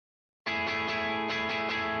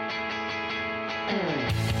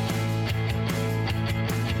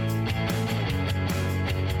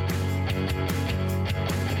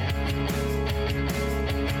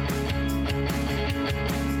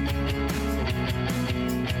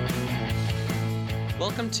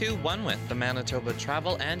Welcome to One With, the Manitoba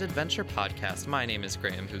Travel and Adventure Podcast. My name is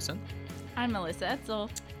Graham Huson. I'm Melissa Etzel.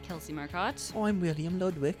 Kelsey Marcotte. Oh, I'm William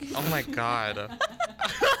Ludwig. Oh my god.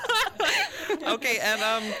 Okay,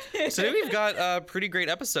 and today we've got a pretty great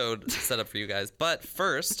episode set up for you guys. But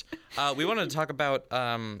first, we wanted to talk about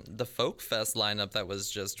the Folk Fest lineup that was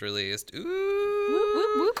just released. Ooh. Whoop,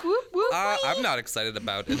 whoop, whoop, whoop, whoop. I'm not excited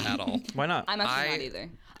about it at all. Why not? I'm actually not either.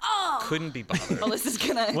 Couldn't be bothered. Alyssa's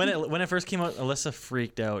gonna. When it first came out, Alyssa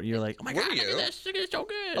freaked out. You're like, oh my Were god, you? this is so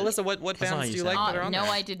good. Alyssa, what That's not how bands you do you sound. like that are on No,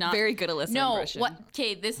 there? I did not. Very good Alyssa No, impression. what?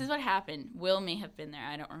 Okay, this is what happened. Will may have been there.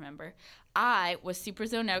 I don't remember. I was super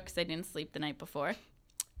zoned out because I didn't sleep the night before.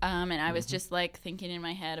 And I was just like thinking in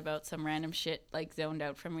my head about some random shit, like zoned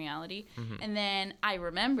out from reality. And then I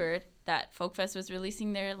remembered that Folk Fest was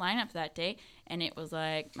releasing their lineup that day, and it was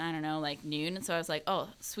like, I don't know, like noon. And so I was like, oh,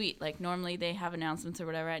 sweet. Like normally they have announcements or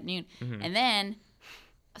whatever at noon. And then,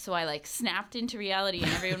 so I like snapped into reality,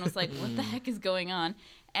 and everyone was like, what the heck is going on?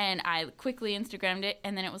 And I quickly Instagrammed it,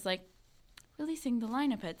 and then it was like, releasing the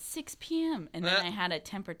lineup at 6 p.m. And then I had a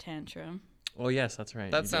temper tantrum. Oh yes, that's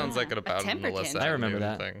right. That You sounds like an about temper Melissa. tantrum. I remember Noon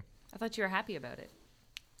that. thing. I thought you were happy about it.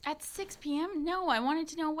 At 6 p.m.? No, I wanted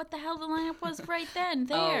to know what the hell the lineup was right then,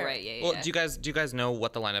 there. Oh right, yeah. Well, do you guys know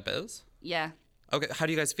what the lineup is? Yeah. Okay, how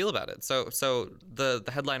do you guys feel about it? So the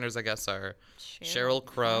headliners, I guess, are Sheryl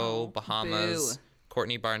Crow, Bahamas, Boo.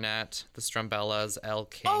 Courtney Barnett, the Strumbellas, Elle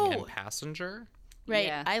King, and Passenger. Right.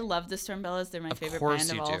 Yeah. I love the Strumbellas. They're my favorite course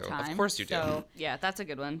band you of all do. Of time. course you do. So, Yeah, that's a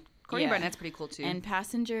good one. Courtney yeah. Barnett's pretty cool too. And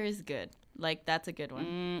Passenger is good. Like, that's a good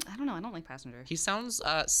one. I don't know. I don't like Passenger. He sounds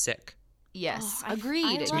sick. Yes, I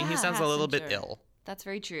agreed. To me, he sounds a little bit Passenger. ill. That's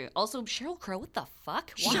very true. Also, Sheryl Crow. What the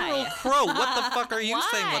fuck? Why? Sheryl Crow, what the fuck are you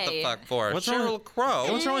saying what the Why? fuck for? What's wrong- Sheryl Crow?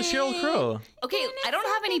 What's wrong with Sheryl Crow? Okay, I don't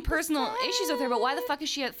have any personal issues with her, but why the fuck is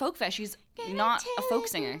she at Folk Fest? She's not a folk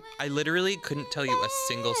singer. I literally couldn't tell you a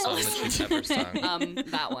single song that she's ever sung.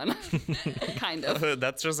 That one, kind of.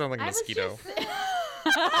 That just sounds like a I was mosquito. just-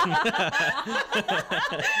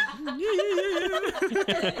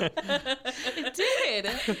 It did.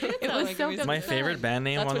 It was so good. My favorite band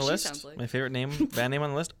name That's on the what she list. sounds like. My favorite band name on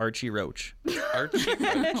the list, Archie Roach. Archie.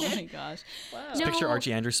 Oh my gosh. Just picture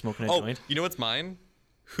Archie Andrews smoking a Oh, joint. you know what's mine?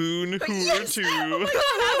 Hoon Hooer Yes! Too. I was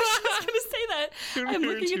gonna say that. I'm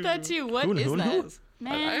looking at that too. What Hoon, is hoon, that? hoon.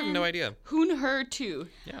 Man. I have no idea. Hoon her too.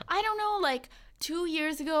 I don't know, like 2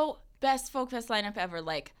 years ago, best Folk Fest lineup ever.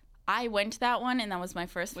 Like, I went to that one, and that was my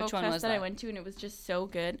first Which Folk one Fest was that I that? went to, and it was just so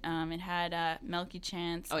good. It had Melky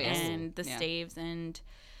Chance Oh, yes. and the Yeah. Staves and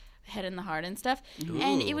Head in the Heart and stuff,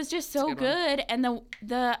 and it was just so a good one. good. And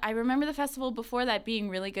the I remember the festival before that being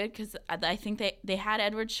really good because I think they had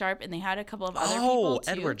Edward Sharp and they had a couple of other people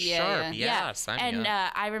too. Edward Yeah, Sharp. yeah. Yes, I'm And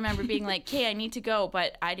I remember being like, "Okay, I need to go,"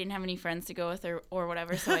 but I didn't have any friends to go with or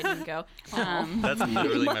whatever, so I didn't go. That's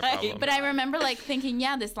literally my problem. But I remember like thinking,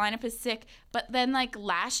 yeah, this lineup is sick. But then like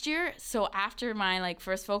last year, so after my like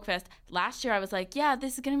first Folk Fest, last year I was like, yeah,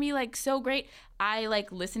 this is gonna be like so great. I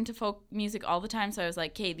like listen to folk music all the time, so I was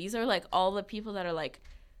like, okay, these are like all the people that are like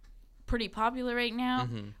pretty popular right now.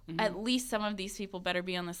 At least some of these people better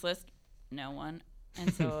be on this list. No one.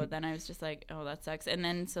 And so then I was just like, oh, that sucks. And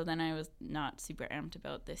then I was not super amped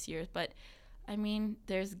about this year's. But I mean,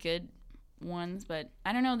 there's good ones, but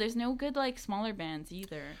I don't know. There's no good like smaller bands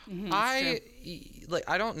either.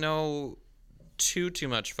 I don't know too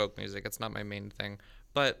much folk music. It's not my main thing.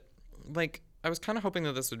 But like I was kind of hoping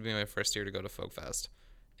that this would be my first year to go to Folk Fest.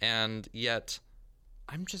 And yet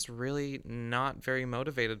I'm just really not very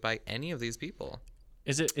motivated by any of these people.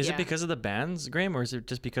 Is it Yeah. because of the bands, Graham, or is it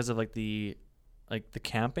just because of like the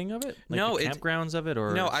camping of it? Like No, the it- campgrounds of it,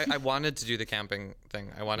 or No, I wanted to do the camping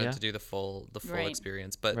thing. I wanted Yeah. to do the full Right.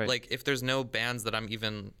 experience. But Right. like if there's no bands that I'm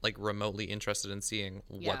even like remotely interested in seeing,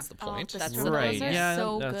 what's the point? Oh, That's those right. are Yeah,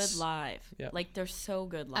 so that's- good live. yeah. Like they're so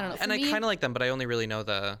good live. I don't know. And For I me- kind of like them, but I only really know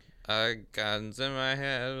the guns in my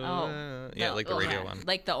head. Like the radio one.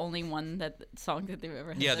 Like the only one song that they've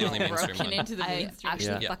ever had. Yeah, the only mainstream broken one. into the I mainstream.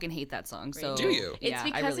 actually Yeah. fucking hate that song. So Do you? It's Yeah, I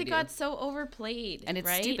because really it do. got so overplayed, and it's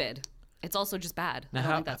right? stupid. It's also just bad. I Now,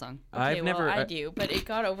 don't like that song. Okay, I've never. I do, but it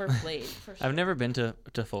got overplayed. For sure. I've never been to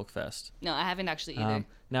Folk Fest. No, I haven't actually either.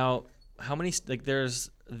 Now, how many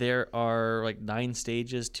there are like 9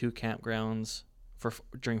 stages, 2 campgrounds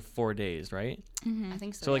during 4 days, right? I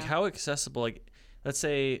think so. So like yeah. how accessible, like let's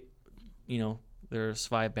say, there's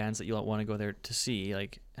 5 bands that you want to go there to see,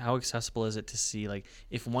 like how accessible is it to see, like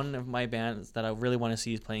if one of my bands that I really want to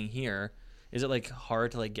see is playing here Is it like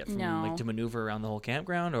hard to like get from No. like to maneuver around the whole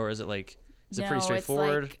campground, or is it like is it No, pretty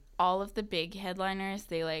straightforward? It's like all of the big headliners,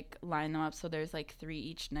 they like line them up so there's like 3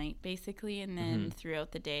 each night basically, and then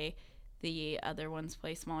throughout the day the other ones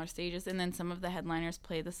play smaller stages, and then some of the headliners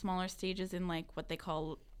play the smaller stages in like what they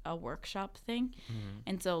call a workshop thing.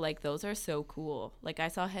 And so like those are so cool. Like I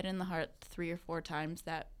saw Head in the Heart 3 or 4 times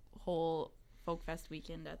that whole Folk Fest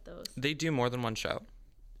weekend at those They do more than one show.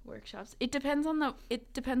 workshops. It depends on the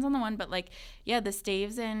one, but like yeah, the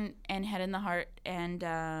Staves and Head in the Heart and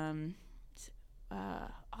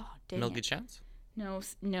Milky Chance? No.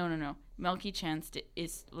 Milky Chance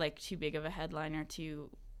is like too big of a headliner to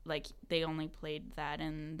like. They only played that,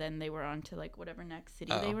 and then they were on to like whatever next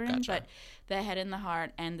city they were in. Gotcha. But the Head in the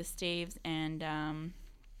Heart and the Staves and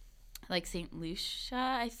like St. Lucia,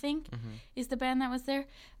 I think, is the band that was there.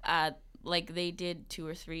 Like they did 2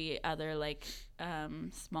 or 3 other like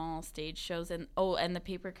small stage shows, and the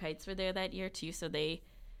Paper Kites were there that year too. So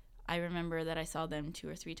I remember that I saw them 2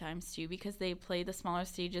 or 3 times too, because they play the smaller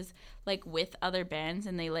stages like with other bands,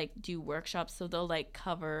 and they like do workshops. So they'll like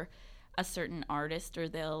cover a certain artist, or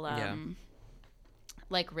they'll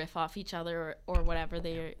like riff off each other or whatever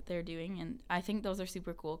they're doing. And I think those are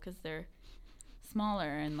super cool because they're smaller,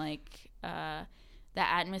 and like the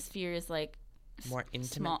atmosphere is like More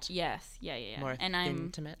intimate. small. Yes, yeah. More and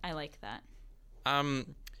intimate. I like that.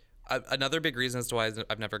 Another big reason as to why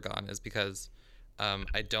I've never gone is because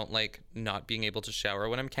I don't like not being able to shower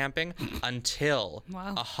when I'm camping until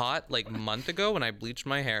a hot like month ago when I bleached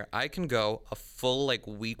my hair. I can go a full like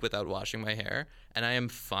week without washing my hair, and I am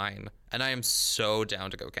fine. And I am so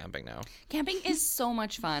down to go camping now. Camping is so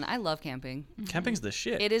much fun. I love camping. Camping's the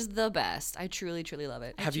shit. It is the best. I truly, truly love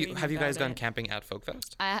it. Have you dream guys about gone it. camping at Folk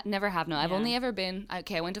Fest? I never have. No, I've Yeah. only ever been.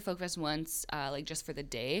 Okay, I went to Folk Fest once, like just for the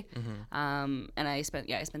day, and I spent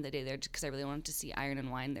the day there because I really wanted to see Iron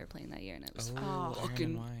and Wine. They were playing that year, and it was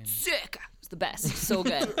fucking sick. It was the best. So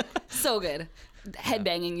good, so good.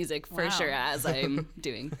 Headbanging music for Wow. sure, as I'm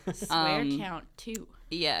doing. Swear count 2.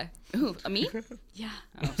 Yeah. Ooh, me? Yeah.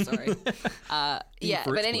 Oh, sorry. Yeah,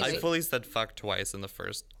 but I anyway. fully said fuck twice in the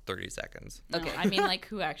first 30 seconds. No, Okay. I mean, like,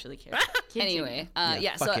 who actually cares? Continue. Anyway,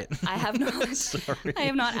 Yeah, so fuck it. I have not. I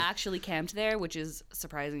have not actually camped there, which is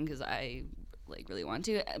surprising because I like really want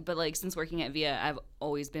to. But like since working at VIA, I've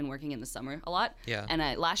always been working in the summer a lot. Yeah. And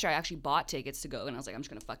last year I actually bought tickets to go, and I was like, I'm just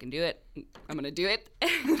gonna fucking do it. I'm gonna do it.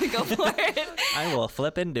 I'm gonna go for it. I will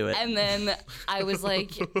flip and do it. And then I was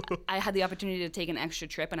like, I had the opportunity to take an extra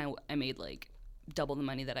trip, and I made like double the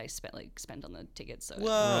money that I spent on the tickets. So Whoa.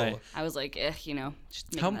 Right. I was like, just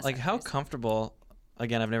How making that how sacrifice. comfortable?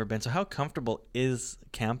 Again, I've never been. So how comfortable is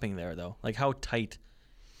camping there though? Like how tight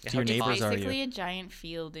to your How neighbors close are Basically you? a giant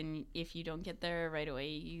field, and if you don't get there right away,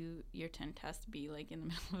 your tent has to be like in the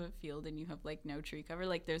middle of a field, and you have like no tree cover.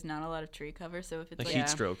 Like there's not a lot of tree cover, so if it's A like heat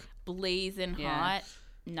stroke. blazing Yeah. hot,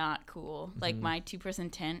 not cool. Like my 2-person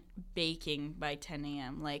tent baking by 10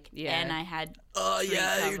 a.m. Like Yeah. and I had Oh tree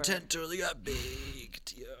yeah, your cover. tent totally got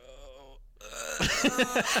baked, yo.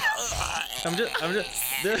 I'm just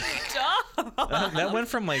that went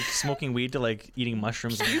from like smoking weed to like eating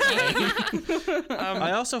mushrooms.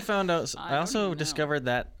 I also found out. I also know. discovered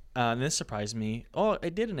that, and this surprised me. Oh, I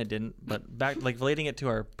did and I didn't. But back, like relating it to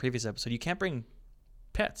our previous episode, you can't bring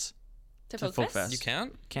pets to to Folk Folk Fest? Fest. You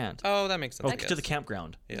can't? Can't. Oh, that makes sense. Oh, I to the guess.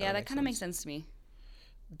 campground. Yeah, that kind of makes sense to me.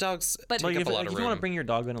 Dogs But- take Like up if, a lot like, of if you want room. to bring your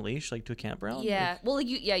dog on a leash, like to a campground. Yeah. like- Well,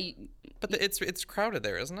 you But it's crowded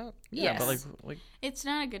there, isn't it? yeah, but Yes. like It's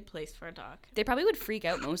not a good place for a dog. they probably would freak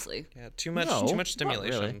out mostly. Yeah, too much No, not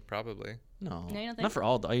stimulation, really. probably. no, No, you don't think not for so?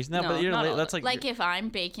 all dogs. No, No, but you know, not all that's like Like if I'm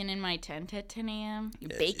baking in my tent at 10 a.m.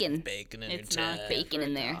 Bacon. Bacon in It's your not tent. Bacon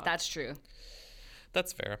in there. dog. That's true.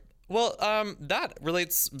 That's fair. Well, that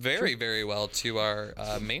relates very, very well to our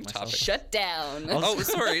main topic. Shut down. Oh,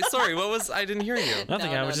 sorry. What was? I didn't hear you.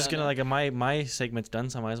 nothing. No, I was no, just no, gonna no. like my segment's done,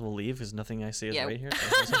 so I might as well leave because nothing I say is Yeah. right here.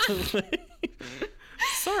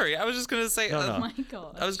 Sorry, I was just gonna say. No, no. Oh my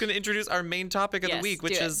god. I was gonna introduce our main topic of the Yes, week,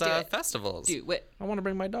 which do it, is do it. festivals. Dude, wait. I want to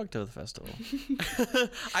bring my dog to the festival.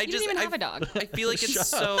 I You don't even have a dog. I feel like it's Shut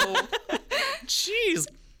so. Jeez,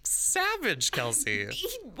 savage, Kelsey.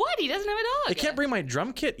 What? He doesn't have a dog. I can't bring my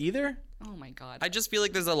drum kit either. Oh my god. I just feel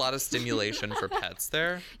like there's a lot of stimulation for pets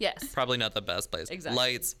there. Yes. Probably not the best place. Exactly.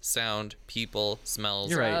 Lights, sound, people,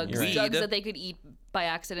 smells. You're right, Drugs, you're right. drugs Weed. that they could eat by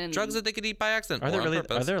accident. Drugs that they could eat by accident. Are there or on really?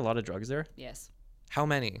 purpose. Are there a lot of drugs there? Yes. How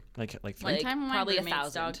many? Like One three? Like, time my probably roommate's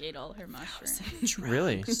 1,000. dog ate all her mushrooms.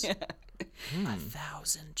 Really? Yeah.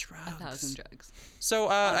 1,000 drugs. 1,000 drugs. So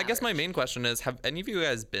I guess my main question is: have any of you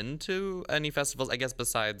guys been to any festivals? I guess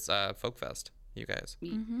besides Folk Fest, you guys.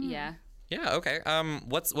 Yeah. Yeah. Okay.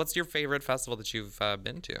 What's your favorite festival that you've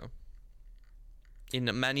been to? In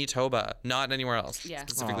Manitoba, not anywhere else. Yeah.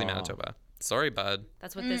 Specifically Aw. Manitoba. Sorry, bud.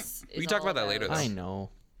 That's what this is. We can talk all about that later, though. I know.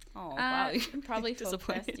 Oh, wow. Probably Folk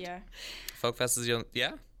Fest, Disappointed. yeah. Folk Fest is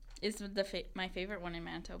yeah. Is my favorite one in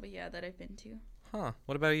Manitoba, yeah, that I've been to. Huh.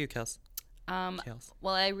 What about you, Kels? Kels.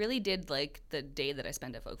 Well, I really did like the day that I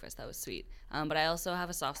spent at Folk Fest. That was sweet. But I also have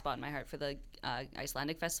a soft spot in my heart for the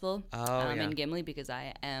Icelandic festival Yeah. in Gimli because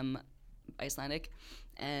I am Icelandic,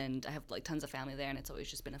 and I have like tons of family there, and it's always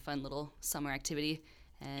just been a fun little summer activity.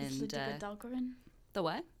 And the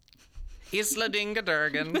what? Isla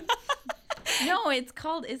Dingadurgan. No, it's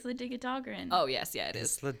called Isla Digadogran. Oh yes, yeah, it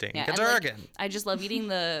is. Isla Yeah, and, Dingadurgan. I just love eating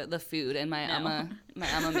the food, and my amma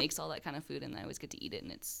makes all that kind of food, and I always get to eat it,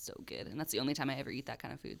 and it's so good. And that's the only time I ever eat that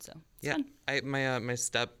kind of food. So it's fun. My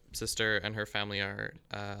stepsister and her family are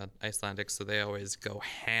Icelandic, so they always go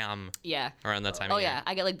ham Yeah. around that time Oh of year. yeah,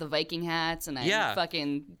 I get like the Viking hats, and I'm Yeah.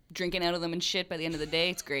 fucking drinking out of them and shit by the end of the day.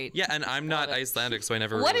 It's great. Yeah, and I'm not Love it. Icelandic, so I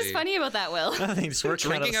never What really... is funny about that, Will? Nothing. Swear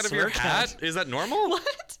Drinking count, out of your swear hat? count. Is that normal?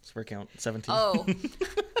 What? Swear count 17. Oh,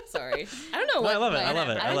 sorry. I don't know No, what. I love it. my- I love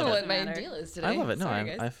it. I I don't know love what it. my Matter. deal is today. I love it. No,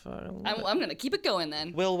 Sorry, I guys. love I'm gonna keep it going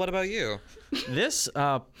then. Will, what about you? This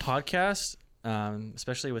podcast,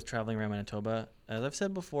 especially with traveling around Manitoba, as I've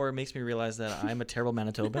said before, it makes me realize that I'm a terrible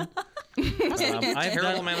Manitoban.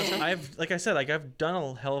 Terrible Manitoban? Like I said, I've done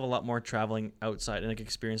a hell of a lot more traveling outside and like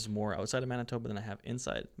experienced more outside of Manitoba than I have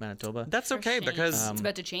inside Manitoba. That's For okay shame. because It's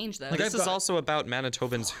about to change though. this I've is got- also about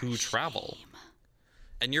Manitobans who travel.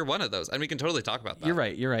 And you're one of those. And we can totally talk about that. You're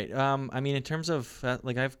right. I mean, in terms of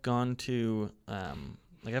like, I've gone to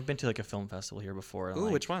like I've been to like a film festival here before. And, Ooh,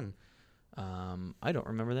 like, which one? I don't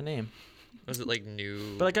remember the name, Was it like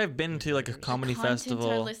new? but like I've been to like a comedy Content our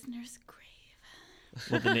festival. listeners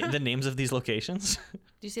crave. What, the names of these locations? Do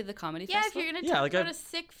you say the comedy Yeah, if festival? you're gonna Yeah, talk like about I've- a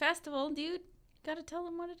sick festival, dude, gotta tell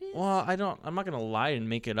them what it is. Well, I'm not gonna lie and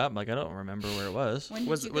make it up. Like I don't remember where it was. When did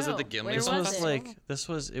was- you was it go? the Gimli Where This Film was was it?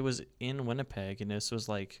 like it was in Winnipeg, and this was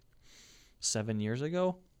like 7 years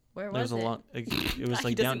ago. Where There was was a it? long. It was He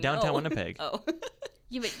like doesn't downtown know. Winnipeg. Oh.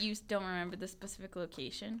 Yeah, but you don't remember the specific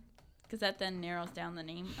location, because that then narrows down the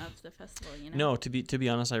name of the festival. You know. No, to be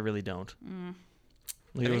honest, I really don't. I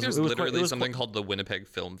Like, think there's literally quite- something called the Winnipeg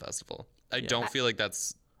Film Festival. I don't feel like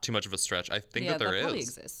that's too much of a stretch. I think Yeah, that there probably is.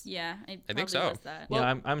 exists. Yeah, it I think probably so. was that.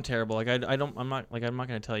 Yeah, I'm terrible. Like I'm not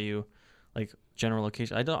gonna tell you like general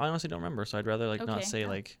location. I honestly don't remember, so I'd rather like not Okay. say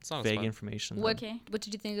like It's not as vague fun. information. What Okay. What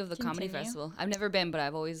did you think of the comedy Continue. festival? I've never been, but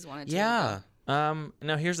I've always wanted to. Yeah.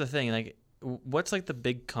 Now here's the thing. Like, what's like the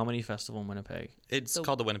big comedy festival in Winnipeg? It's The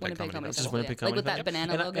called the Winnipeg, Winnipeg Comedy Comedy Festival. Winnipeg Like Comedy with that Festival.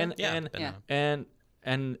 banana And- logo. and- Yeah, and- banana.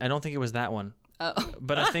 and I don't think it was that one. Oh.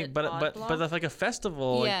 But I think, but Odd but block? like a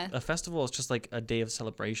festival, like, Yeah. a festival is just like a day of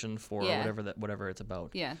celebration for Yeah. whatever it's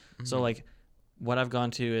about. Yeah. So like, what I've gone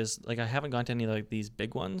to is like I haven't gone to any of like these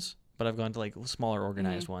big ones, but I've gone to like smaller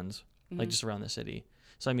organized ones, like just around the city.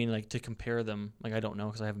 So I mean, like to compare them, like I don't know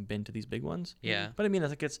because I haven't been to these big ones. Yeah. But I mean, I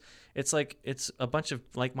think it's a bunch of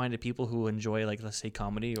like-minded people who enjoy like let's say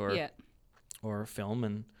comedy Yeah. or film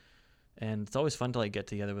and it's always fun to like get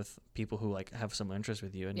together with people who like have some interest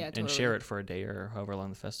with you and, Yeah, and totally. share it for a day or however long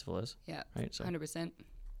the festival is. Yeah. Right. So, 100%.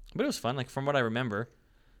 but it was fun. Like from what I remember,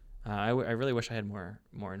 I really wish I had more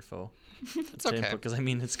info. It's okay. because I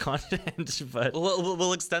mean it's content, but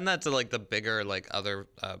We'll extend that to like the bigger like other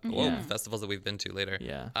Yeah. festivals that we've been to later.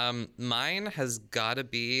 yeah. Mine has got to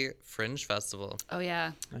be Fringe Festival Oh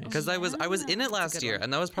yeah. because I was in it last good year, one.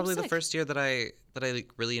 and that was probably the sick. first year that I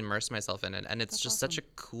like really immersed myself in it, and it's just such a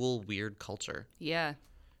cool weird culture. Yeah.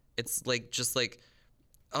 It's like just like,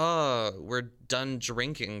 oh, we're done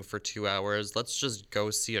drinking for 2 hours. Let's just go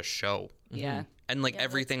see a show. Yeah. And like Yeah, that's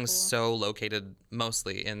everything's cool. so located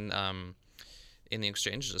mostly in the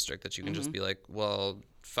Exchange District that you can just be like, well,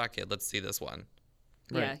 fuck it, let's see this one.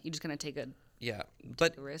 Yeah. You just kind of take a Yeah,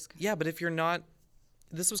 but risk. yeah, but if you're not,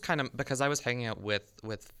 this was kind of because I was hanging out with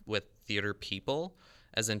theater people,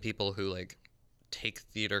 as in people who like take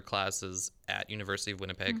theater classes at University of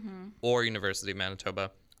Winnipeg or University of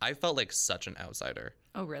Manitoba. I felt like such an outsider.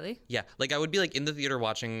 Oh really? Yeah, like I would be like in the theater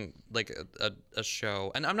watching like a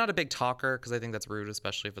show, and I'm not a big talker because I think that's rude,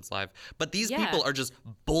 especially if it's live. But these Yeah. people are just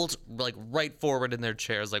bolt like right forward in their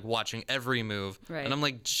chairs, like watching every move, Right. and I'm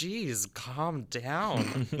like, geez, calm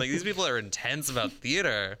down. Like these people are intense about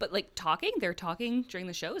theater. But like they're talking during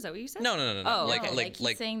the show. Is that what you said? No. Oh, like okay. like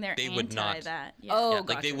he's saying they're they anti would not. that. Yeah. Oh, Yeah, like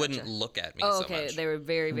gotcha, they wouldn't gotcha. look at me Oh, so okay. much. They were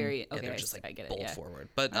very, very. Yeah, Okay, they're I just see. like I get it. bolt Yeah. forward.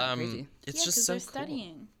 But crazy. it's Yeah, just 'cause so they're cool.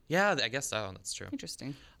 studying. Yeah, I guess so. That's true.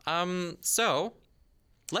 Interesting. So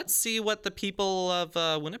let's see what the people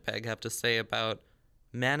of Winnipeg have to say about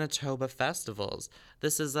Manitoba festivals.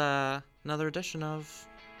 This is another edition of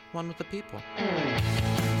One with the People.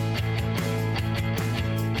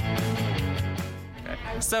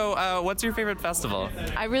 So, what's your favorite festival?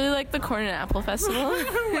 I really like the Corn and Apple Festival.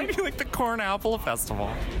 Why do you like the Corn Apple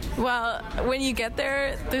Festival? Well, when you get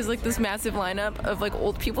there, there's like this massive lineup of like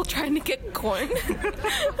old people trying to get corn,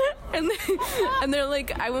 and they're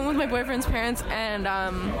like, I went with my boyfriend's parents, and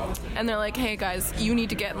they're like, hey guys, you need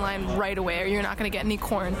to get in line right away, or you're not gonna get any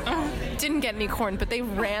corn. Didn't get any corn, but they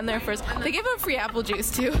ran there first. They gave out free apple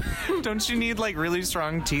juice too. Don't you need like really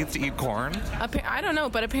strong teeth to eat corn? I don't know,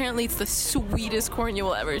 but apparently it's the sweetest corn you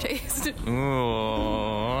will ever taste. Ooh,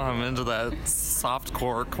 I'm into that soft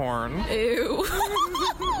core corn. Ew.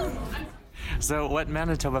 So, what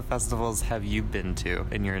Manitoba festivals have you been to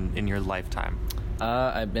in your lifetime?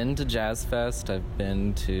 I've been to Jazz Fest. I've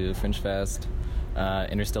been to Fringe Fest.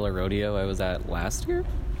 Interstellar Rodeo I was at last year.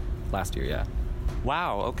 Last year, yeah.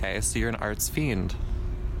 Wow. Okay, so you're an arts fiend.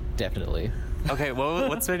 Definitely. Okay,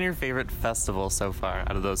 what's been your favorite festival so far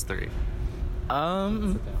out of those three?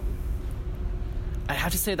 I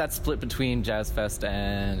have to say that split between Jazz Fest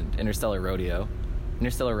and Interstellar Rodeo.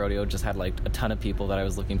 Interstellar Rodeo just had like a ton of people that I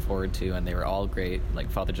was looking forward to, and they were all great. Like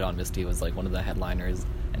Father John Misty was like one of the headliners,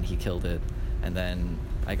 and he killed it. And then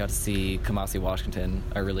I got to see Kamasi Washington,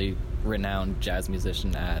 a really renowned jazz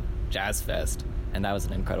musician, at Jazz Fest, and that was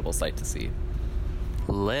an incredible sight to see.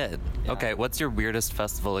 Lit. Yeah. Okay, what's your weirdest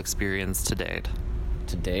festival experience to date?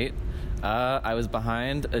 To date, I was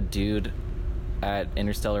behind a dude at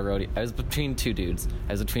Interstellar Rodeo. I was between two dudes.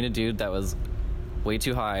 I was between a dude that was way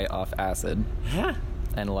too high off acid.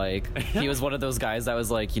 And like he was one of those guys that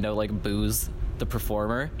was like, you know, like booze the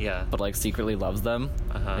performer, Yeah. but like secretly loves them,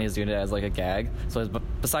 and he was doing it as like a gag. So I was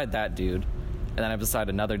beside that dude, and then I was beside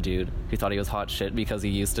another dude who thought he was hot shit because he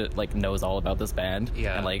used to like knows all about this band,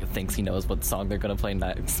 Yeah. and like thinks he knows what song they're gonna play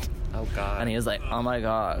next. Oh God. And he was like, oh my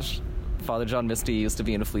gosh, Father John Misty used to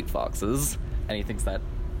be in Fleet Foxes, and he thinks that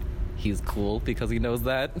he's cool because he knows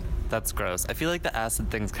that. That's gross. I feel like the acid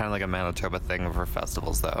thing's kind of like a Manitoba thing for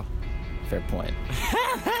festivals, though. Fair point.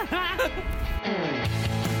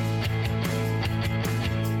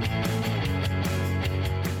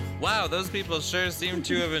 Wow, those people sure seem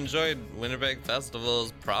to have enjoyed Winnipeg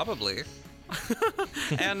festivals, probably.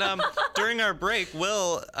 And during our break,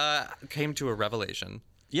 Will came to a revelation.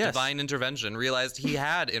 Yes. Divine intervention. Realized he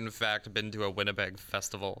had, in fact, been to a Winnipeg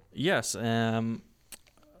festival. Yes.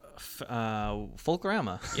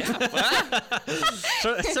 Folklorama. Yeah.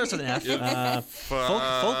 So it starts with an F.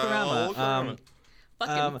 Folklorama.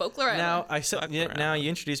 Fucking folklore. Now now you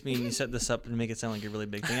introduced me and you set this up and make it sound like a really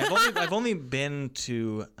big thing. I've only been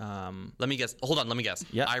to. Let me guess. Hold on. Let me guess.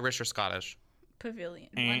 Yeah. Irish or Scottish? Pavilion.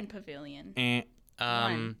 One pavilion.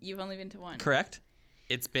 Um, You've only been to one. Correct.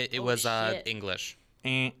 It Oh, was shit. English,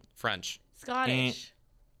 French. Scottish.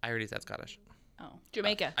 I already said Scottish. Oh.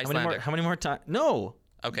 Jamaica. Icelandic. How many more times? No.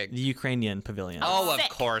 Okay. The Ukrainian pavilion. Oh, Sick. of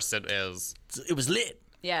course it is. It was lit.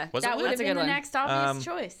 Yeah. Was That it would have That's a been good the one. next obvious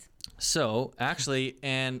choice. So actually,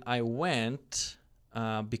 and I went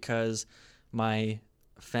because my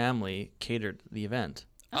family catered the event.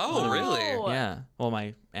 Oh, really? Oh. Yeah. Well,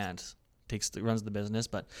 my aunt runs the business,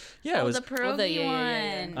 but yeah, it Oh, was the pierogi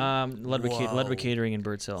yeah. one. Ludwig Whoa. Catering in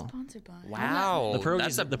Birds Hill. Sponsored by. Wow. The pierogies,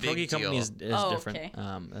 That's a the big pierogi company deal. is Oh, different. okay.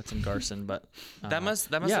 That's in Garson, but That must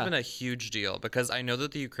yeah. have been a huge deal because I know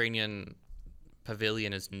that the Ukrainian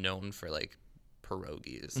pavilion is known for like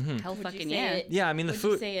pierogies. Hell Would you fucking say yeah. it- Yeah, I mean the would you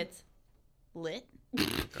food. say it's lit?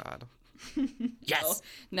 God. Yes.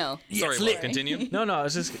 No. Sorry, Will, continue. No, I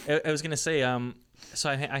was gonna say, so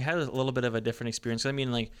I had a little bit of a different experience. I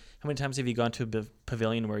mean, like, how many times have you gone to a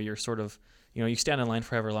pavilion where you're sort of, you know, you stand in line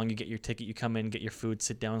for however long, you get your ticket, you come in, get your food,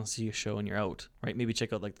 sit down, see a show, and you're out, right? Maybe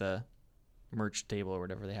check out like the merch table or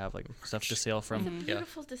whatever they have, like stuff to sale from.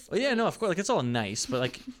 Beautiful display. Well, yeah, no, of course, like it's all nice, but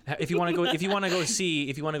like if you want to go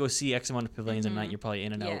see X amount of pavilions a night, you're probably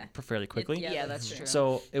in and Yeah. out fairly quickly. Yeah, that's true.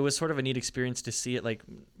 So it was sort of a neat experience to see it, like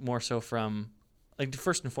more so from, like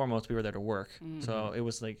first and foremost, we were there to work, so it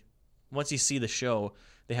was like once you see the show,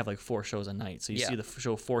 they have like 4 shows a night, so you Yeah. see the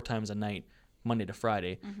show 4 times a night, Monday to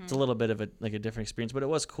Friday. It's a little bit of a different experience, but it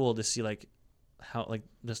was cool to see like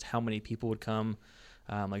how many people would come.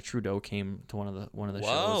 Like Trudeau came to one of the Whoa,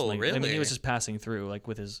 shows. Like, I mean, really? he was just passing through, like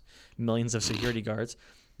with his millions of security guards.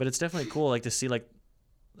 But it's definitely cool, like to see, like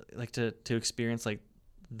to experience like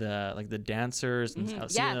the dancers and how,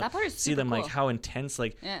 Yeah, that part is see super them like cool. how intense,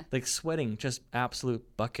 like Yeah. like sweating just absolute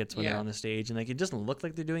buckets when Yeah. they're on the stage, and like it doesn't look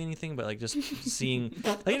like they're doing anything, but like just seeing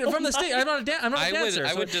like from the stage. I'm not a dancer.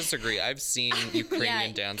 I so- would disastree. I've seen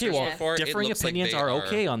Ukrainian dancers Okay, well, before. It differing looks like opinions they are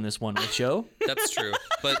okay on this one show. That's true.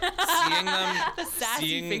 But seeing them, Sassy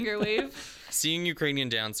seeing finger wave. seeing Ukrainian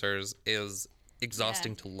dancers is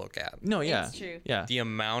exhausting to look at. No, yeah. It's true. Yeah. The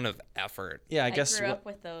amount of effort. Yeah, I I guess. grew what- up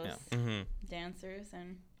with those dancers,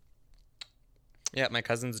 and Yeah, my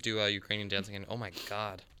cousins do Ukrainian dancing, and oh my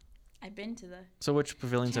god. I've been to the So which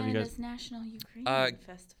pavilions have you Canada's guys? National Ukrainian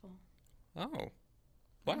Festival. Oh,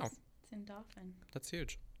 wow, It's in Dauphin. that's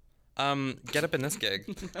huge. Get up in this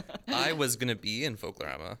gig. I was gonna be in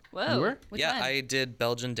Folklorama. Whoa. You were? Which Yeah, one? I did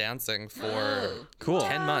Belgian dancing for Cool.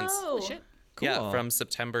 10 months. Oh, Shit. Yeah, Cool. from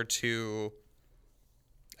September to,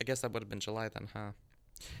 I guess that would have been July then, huh?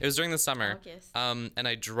 It was during the summer. August. And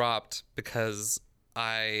I dropped because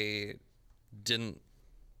I didn't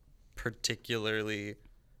particularly,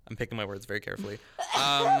 I'm picking my words very carefully.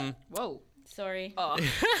 Whoa. Sorry. Oh.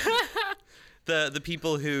 The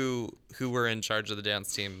people who were in charge of the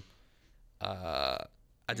dance team,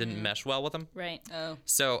 I didn't mesh well with them. Right. Oh.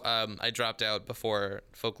 So I dropped out before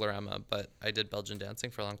Folklorama, but I did Belgian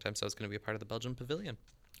dancing for a long time, so I was going to be a part of the Belgian pavilion.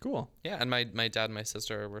 Cool. Yeah, and my dad and my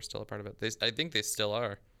sister were still a part of it. I think they still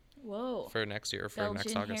are Whoa. for next year, for next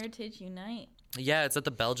Belgian August. Heritage Unite. Yeah, it's at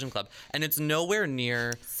the Belgian Club, and it's nowhere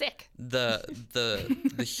near Sick. the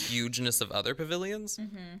hugeness of other pavilions.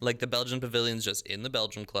 Like the Belgian pavilion's just in the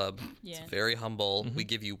Belgian Club. Yeah. It's very humble. We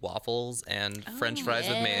give you waffles and French fries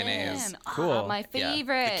with mayonnaise. Man, Cool. my Yeah.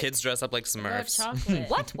 favorite. The kids dress up like I love Smurfs. chocolate.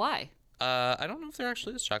 What? Why? I don't know if there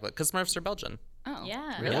actually is chocolate because Smurfs are Belgian. Oh.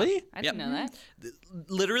 Yeah. Really? I didn't Yep. know that.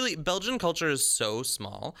 Literally, Belgian culture is so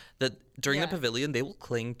small that during the Yeah. pavilion they will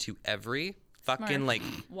cling to every fucking Smurf. like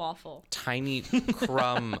Waffle. tiny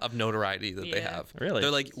crumb of notoriety that they Yeah. have. Really?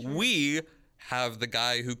 They're like, we have the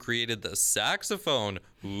guy who created the saxophone.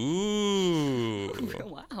 Ooh.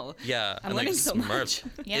 Wow. Yeah. I'm and like learning so Smurfs. much.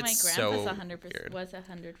 Yeah, It's my so grandpa's 100% weird. was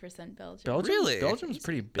 100% Belgian. Belgium? Really? Belgium's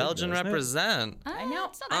pretty big. Belgian though, isn't it? represent. I know.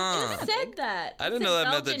 It's not I Uh. just said that. I It didn't said know that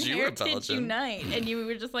meant that Belgian you were Heritage Belgian. Unite, and you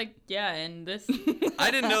were just like, yeah, and this.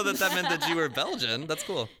 I didn't know that that meant that you were Belgian. That's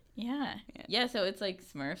cool. Yeah. Yeah, so it's like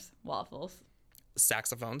Smurfs, waffles.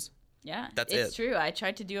 Saxophones. Yeah. That's it's it. true. I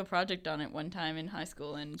tried to do a project on it one time in high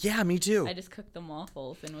school, and Yeah, me too. I just cooked them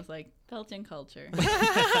waffles and was like, Belgian culture.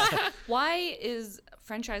 Why is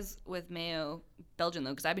French fries with mayo Belgian though?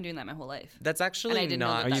 Because I've been doing that my whole life. That's actually And I didn't know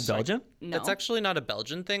not. that Are you that's like- Belgian? No. That's actually not a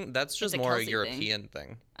Belgian thing. That's just a more a Kelsey thing. European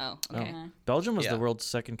thing. Oh. Okay. Yeah. Belgium was Yeah. the world's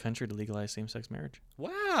second country to legalize same-sex marriage. Wow.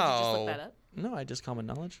 Just look that up. No, I just common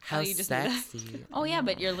knowledge. How you just knew that? sexy. Oh yeah,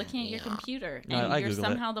 but you're looking at your computer, No, and I you're Googled it.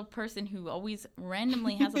 somehow the person who always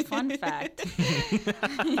randomly has a fun fact.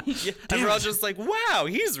 Yeah, and we're all just like, wow,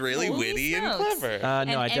 he's really Holy witty and smokes. clever. No,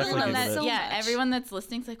 I definitely everyone Googled that, it. yeah, much. everyone that's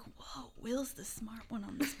listening's like, whoa, Will's the smart one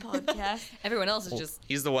on this podcast. Everyone else is just.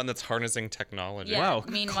 He's the one that's harnessing technology. Yeah. Wow,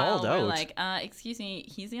 Meanwhile, called we're out. like, excuse me,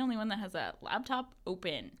 he's the only one that has a laptop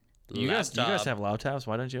open. You guys Laptop. have laptops.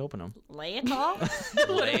 Why don't you open them? Laptop.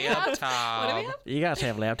 Laptop. You guys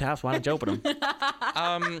have laptops. Why don't you open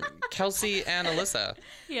them? Kelsey and Alyssa,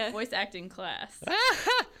 Yeah. Voice acting class.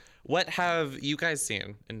 what have you guys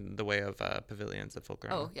seen in the way of pavilions at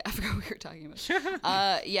Folklorama? Oh yeah, I forgot what we were talking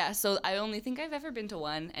about. Yeah. So I only think I've ever been to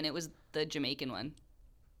one, and it was the Jamaican one.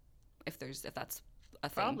 If that's a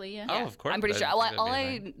thing. Probably, yeah. Oh, of course. I'm pretty sure. that'd be a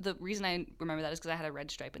thing. The reason I remember that is because I had a red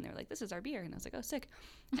stripe and they were like, "This is our beer," and I was like, "Oh, sick!"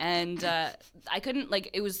 And I couldn't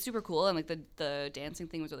it was super cool and like the dancing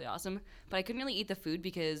thing was really awesome, but I couldn't really eat the food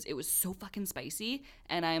because it was so fucking spicy,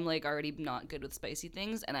 and I'm like already not good with spicy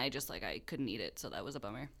things, and I just I couldn't eat it, so that was a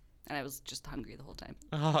bummer, and I was just hungry the whole time.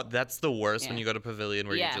 Oh, that's the worst when Yeah. you go to pavilion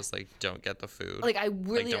where Yeah. you just don't get the food. Like I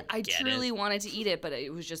really, don't I get truly it. wanted to eat it, but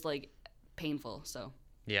it was just painful. So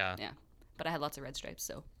Yeah. yeah, but I had lots of red stripes,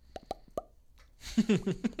 so.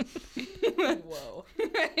 Whoa.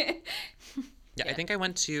 Yeah, I think I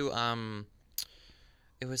went to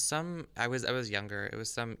it was some I was younger. It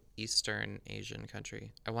was some Eastern Asian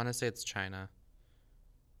country. I want to say it's China.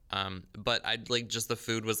 But I just the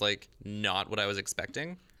food was not what I was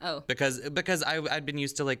expecting. Oh. Because I'd been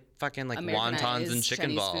used to fucking wontons and Americanized chicken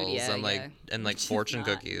Chinese balls food, yeah, and yeah. and fortune not,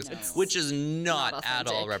 cookies, no. which is not Not at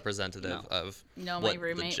all authentic. representative of No, my what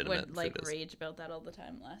roommate legitimate would food is. rage about that all the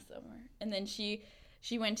time last summer. And then she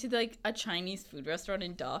went to a Chinese food restaurant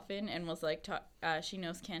in Dauphin and was she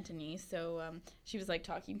knows Cantonese, so she was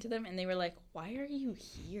talking to them and they were like, "Why are you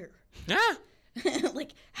here?" Ah!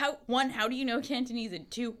 How do you know Cantonese, and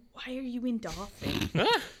two, why are you in Dauphin?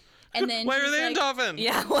 And then Why she are was they in Dauphin?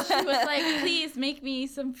 Yeah. She was like, "Please make me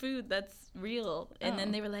some food that's real." And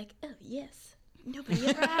then they were like, "Oh yes, nobody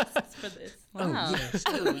ever asks for this." Wow.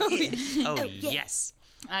 Oh yes.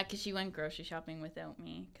 Because she went grocery shopping without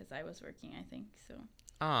me because I was working, I think. So.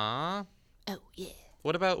 Aw. Oh yeah.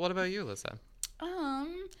 What about you, Alyssa?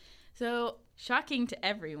 So shocking to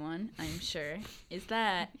everyone, I'm sure, is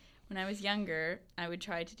that when I was younger, I would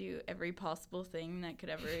try to do every possible thing that could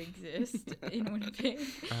ever exist in Winnipeg.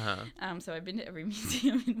 So I've been to every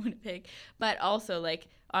museum in Winnipeg. But also, like,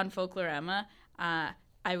 on Folklorama, I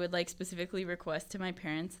would, like, specifically request to my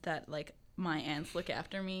parents that, like, my aunts look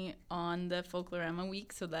after me on the Folklorama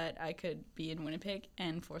week so that I could be in Winnipeg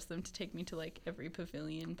and force them to take me to, like, every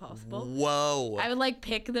pavilion possible. Whoa. I would, like,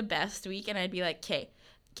 pick the best week, and I'd be like, okay,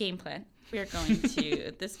 game plan. We're going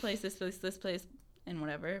to this place, and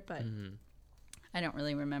whatever, but I don't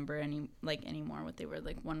really remember anymore what they were.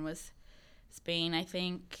 Like, one was Spain, I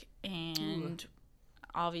think, and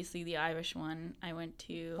obviously the Irish one I went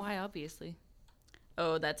to. Why, obviously?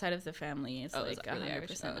 Oh, that side of the family is like is that really 100%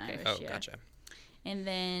 Irish? Oh, okay. Irish. Oh, Yeah. gotcha. And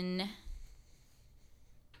then,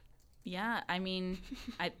 yeah, I mean,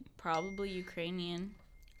 I probably Ukrainian.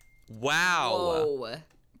 Wow. Whoa.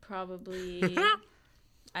 Probably,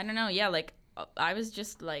 I don't know. Yeah, like, I was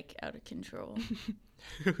just, like, out of control.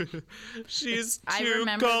 She's I too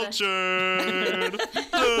remember the- cultured.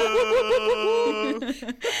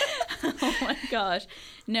 Oh my gosh.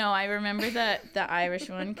 No, I remember that the Irish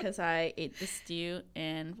one because I ate the stew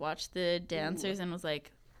and watched the dancers and was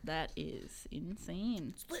like, that is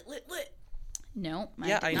insane. Lit. No,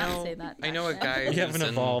 Yeah, I I did not know. say that. I know a back guy. then. You haven't who's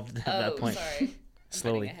in- evolved at that point. Sorry.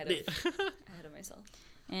 Slowly. I'm running ahead of myself.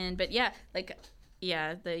 But yeah, like,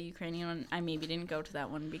 yeah, the Ukrainian one, I maybe didn't go to that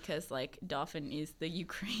one because, like, Dauphin is the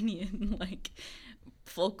Ukrainian, like,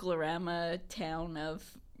 folklorama town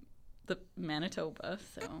of the Manitoba,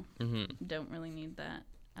 so don't really need that.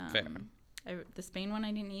 Fair. The Spain one,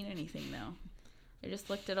 I didn't need anything, though. I just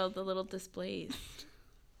looked at all the little displays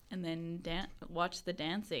and then watched the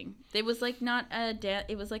dancing. It was, like, not a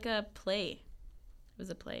it was, like, a play. It was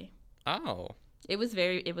a play. Oh. It was a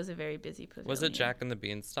very busy pavilion. Was it Jack and the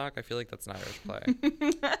Beanstalk? I feel like that's an Irish play.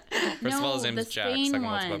 First of all, his No, name the is Jack. Spain Second of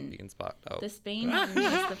all, it's one. about Beanstalk. Oh. The Spain one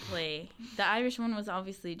was the play. The Irish one was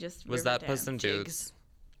obviously just Was that Puss in Riverdance. Boots?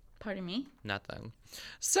 Pardon me? Nothing.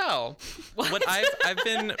 So, what I've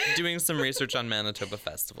been doing some research on Manitoba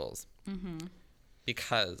festivals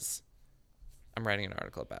because I'm writing an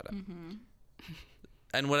article about it.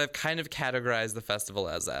 And what I've kind of categorized the festival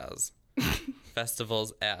as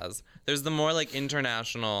festivals as there's the more like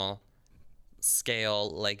international scale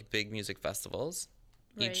like big music festivals,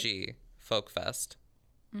 Right. e.g. Folk Fest,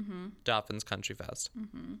 Dauphin's Country Fest.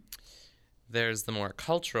 There's the more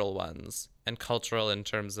cultural ones, and cultural in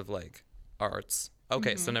terms of like arts.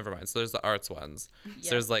 Okay, so never mind. So there's the arts ones.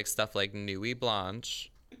 So there's like stuff like Nuit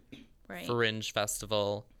Blanche, Right. Fringe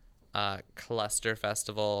Festival, Cluster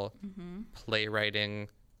Festival, playwriting.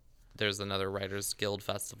 There's another Writers Guild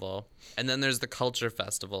Festival. And then there's the culture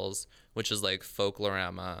festivals, which is like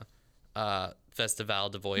Folklorama, Festival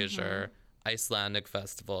de Voyageur, Icelandic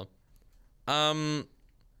Festival.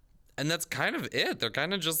 And that's kind of it. They're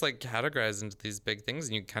kind of just like categorized into these big things,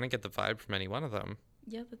 and you kind of get the vibe from any one of them.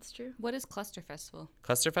 Yeah, that's true. What is Cluster Festival?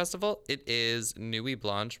 Cluster Festival, it is Nuit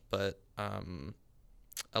Blanche, but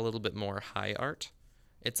a little bit more high art.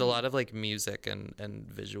 It's a lot of like music and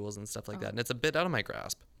visuals and stuff like that, and it's a bit out of my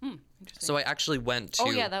grasp. Interesting. So I actually went to. Oh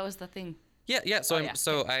yeah, that was the thing. Yeah. So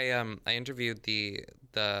Oh, yeah. I interviewed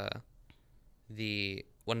the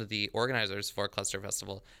one of the organizers for Cluster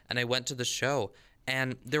Festival, and I went to the show,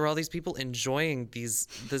 and there were all these people enjoying this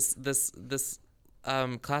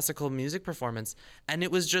classical music performance, and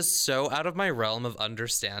it was just so out of my realm of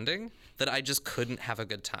understanding that I just couldn't have a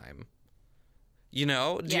good time. You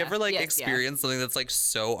know, do you Yeah, ever like yes, experience something that's like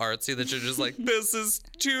so artsy that you're just like, this is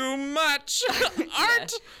too much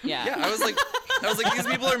art? Yeah. I was like, these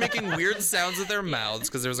people are making weird sounds with their mouths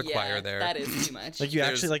because there was a Yeah, choir there. That is too much. Like you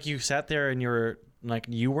There's- actually like you sat there and you were like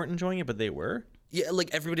you weren't enjoying it, but they were. Yeah, like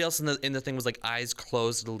everybody else in the thing was like eyes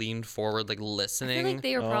closed, leaned forward, like I listening. feel like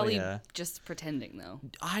they were Oh, probably yeah. just pretending though.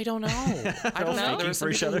 I don't know. I don't know. speaking There were some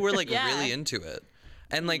for each people who other. were like Yeah. really into it,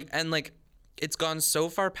 and like it's gone so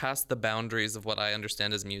far past the boundaries of what I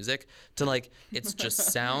understand as music to like it's just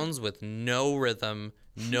sounds with no rhythm,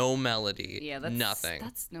 no melody, Yeah, that's nothing.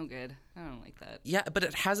 That's no good. I don't like that. Yeah, but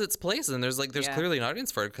it has its place, and there's Yeah. clearly an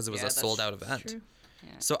audience for it because it was Yeah, a that's sold out event. True. Yeah.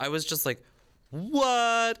 So I was just like,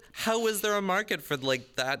 what? How is there a market for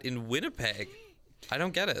like that in Winnipeg? I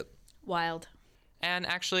don't get it. Wild. And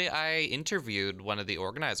actually, I interviewed one of the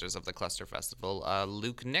organizers of the Cluster Festival,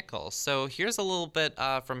 Luke Nickel. So here's a little bit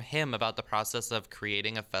from him about the process of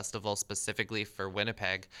creating a festival specifically for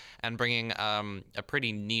Winnipeg and bringing a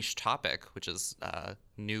pretty niche topic, which is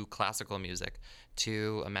new classical music,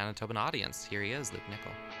 to a Manitoban audience. Here he is, Luke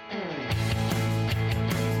Nickel.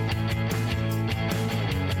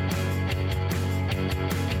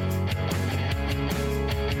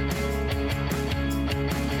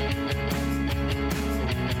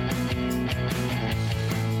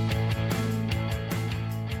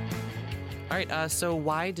 All right, so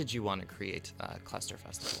why did you want to create Cluster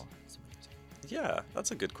Festival? Yeah,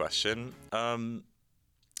 that's a good question.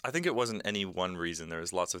 I think it wasn't any one reason. There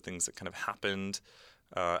was lots of things that kind of happened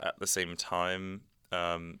at the same time.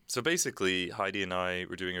 So basically, Heidi and I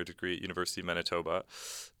were doing our degree at University of Manitoba.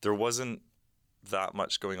 There wasn't that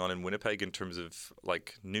much going on in Winnipeg in terms of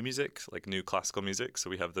like new music, like new classical music. So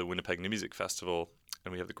we have the Winnipeg New Music Festival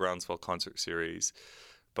and we have the Groundswell Concert Series.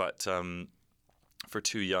 But for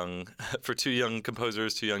two young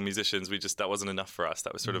composers, two young musicians, that wasn't enough for us.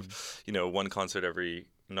 That was sort of, one concert every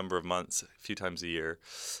number of months, a few times a year.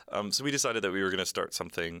 So we decided that we were going to start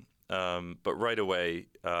something. But right away,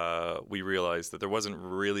 we realized that there wasn't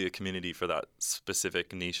really a community for that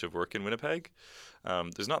specific niche of work in Winnipeg.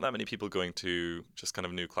 There's not that many people going to just kind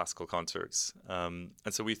of new classical concerts. And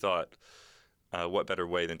so we thought, what better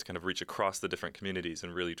way than to kind of reach across the different communities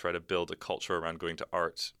and really try to build a culture around going to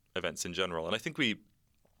art events in general. And I think we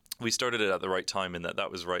started it at the right time in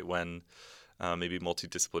that was right when maybe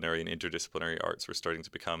multidisciplinary and interdisciplinary arts were starting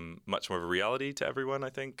to become much more of a reality to everyone, I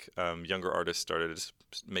think. Younger artists started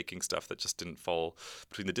making stuff that just didn't fall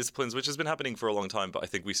between the disciplines, which has been happening for a long time, but I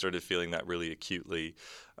think we started feeling that really acutely.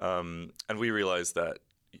 And we realized that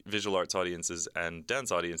visual arts audiences and dance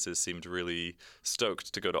audiences seemed really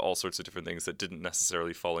stoked to go to all sorts of different things that didn't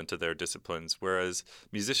necessarily fall into their disciplines, whereas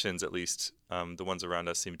musicians, at least the ones around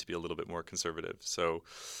us, seemed to be a little bit more conservative. So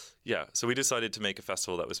we decided to make a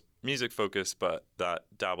festival that was music focused, but that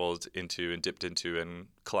dabbled into and dipped into and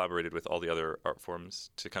collaborated with all the other art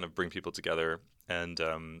forms to kind of bring people together and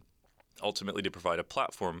ultimately to provide a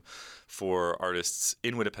platform for artists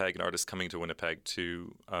in Winnipeg and artists coming to Winnipeg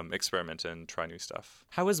to experiment and try new stuff.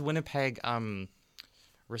 How has Winnipeg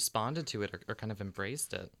responded to it or kind of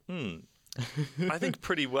embraced it? I think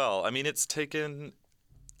pretty well. I mean, it's taken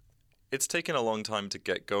a long time to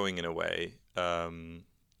get going in a way. I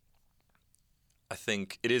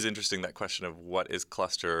think it is interesting, that question of what is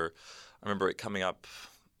cluster. I remember it coming up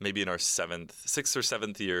maybe in our sixth or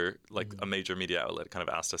seventh year, like a major media outlet kind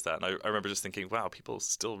of asked us that. And I remember just thinking, wow, people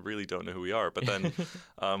still really don't know who we are. But then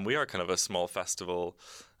we are kind of a small festival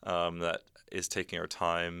that is taking our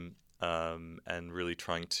time and really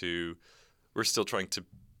we're still trying to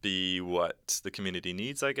be what the community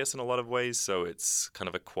needs, I guess, in a lot of ways. So it's kind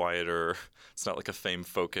of a quieter, it's not like a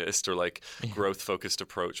fame-focused or like growth-focused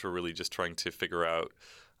approach. We're really just trying to figure out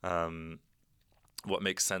what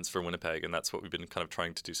makes sense for Winnipeg, and that's what we've been kind of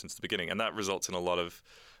trying to do since the beginning. And that results in a lot of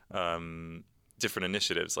different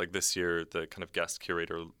initiatives. Like this year, the kind of guest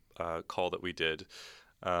curator call that we did,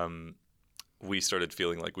 we started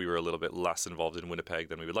feeling like we were a little bit less involved in Winnipeg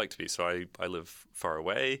than we would like to be. So I live far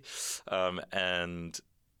away, and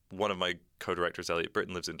one of my co-directors, Elliot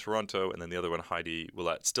Britton, lives in Toronto, and then the other one, Heidi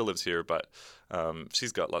Willette, still lives here, but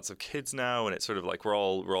she's got lots of kids now, and it's sort of like we're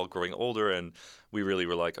all growing older, and we really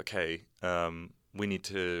were like, okay, we need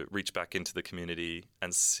to reach back into the community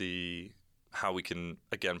and see how we can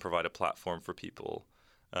again provide a platform for people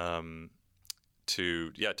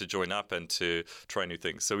to join up and to try new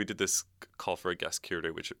things. So we did this call for a guest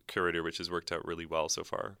curator, which has worked out really well so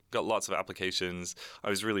far. Got lots of applications. I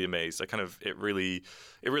was really amazed. It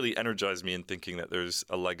really energized me in thinking that there's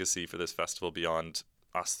a legacy for this festival beyond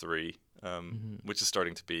us three, which is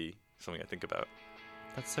starting to be something I think about.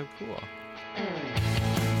 That's so cool.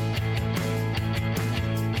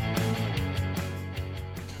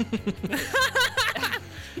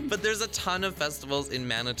 But there's a ton of festivals in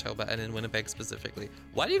Manitoba and in Winnipeg specifically.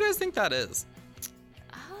 Why do you guys think that is?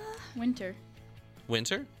 Winter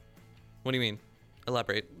Winter? What do you mean?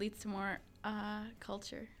 Elaborate. leads to more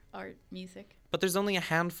culture, art, music. But there's only a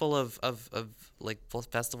handful of like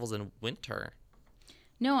festivals in winter.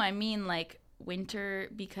 No, I mean like winter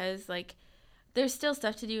because like there's still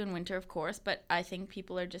stuff to do in winter, of course, but I think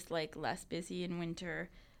people are just like less busy in winter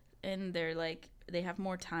and they're like they have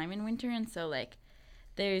more time in winter, and so like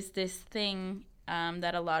there's this thing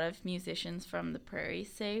that a lot of musicians from the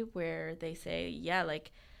prairies say where they say, yeah,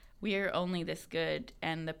 like we're only this good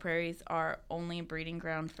and the prairies are only a breeding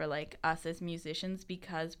ground for like us as musicians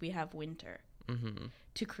because we have winter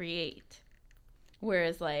to create.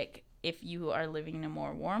 Whereas like if you are living in a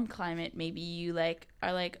more warm climate, maybe you like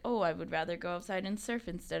are like, oh, I would rather go outside and surf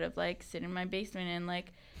instead of like sit in my basement and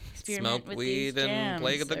like experiment Smoke with weed these and jams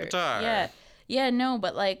play the guitar. Yeah, no,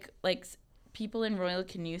 but like people in Royal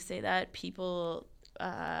Canoe say that. People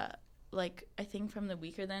like I think from the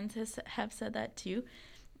Weaker Thans have said that too.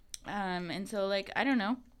 And so like I don't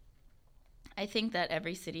know. I think that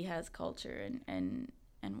every city has culture and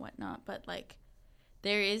whatnot, but like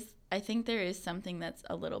I think there is something that's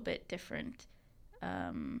a little bit different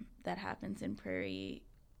that happens in prairie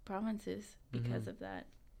provinces because of that.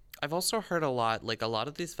 I've also heard a lot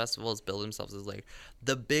of these festivals build themselves as like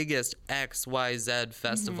the biggest XYZ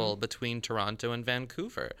festival between Toronto and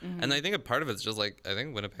Vancouver. And I think a part of it's just like, I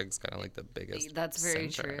think Winnipeg's kind of like the biggest. That's very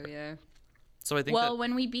center. true. Yeah. So I think Well,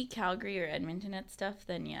 when we beat Calgary or Edmonton at stuff,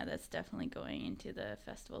 then yeah, that's definitely going into the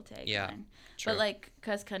festival tagline. Yeah, true. But like,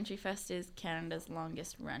 because Country Fest is Canada's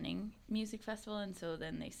longest running music festival, and so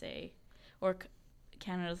then they say, or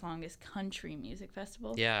Canada's longest country music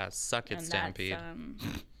festival. yeah, suck it, And Stampede.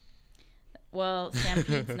 That's, well,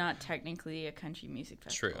 Stampede's not technically a country music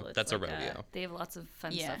True, festival. It's that's a like rodeo. They have lots of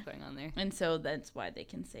fun Yeah. stuff going on there. And so that's why they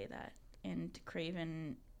can say that. And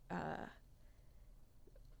Craven,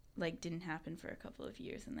 didn't happen for a couple of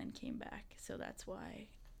years and then came back. So that's why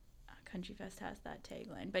Country Fest has that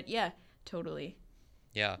tagline. But yeah, totally.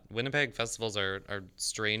 Yeah, Winnipeg festivals are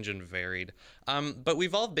strange and varied. But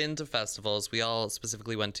we've all been to festivals. We all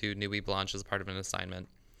specifically went to Nuit Blanche as part of an assignment.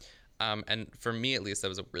 And for me, at least, that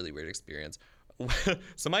was a really weird experience.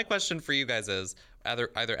 So my question for you guys is, either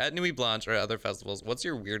at Nuit Blanche or at other festivals, what's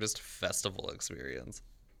your weirdest festival experience?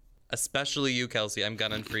 Especially you, Kelsey. I'm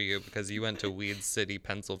gunning for you because you went to Weed City,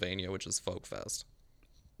 Pennsylvania, which is Folk Fest.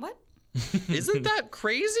 What? Isn't that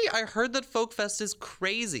crazy? I heard that Folk Fest is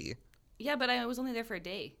crazy. Yeah, but I was only there for a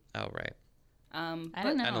day. Oh, right. I But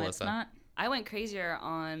don't know. And It's Alyssa. not. I went crazier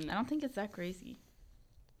on. I don't think it's that crazy.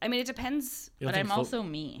 I mean, it depends. You don't But think I'm also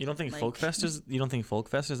me. You don't think Like- Folk Fest is? You don't think Folk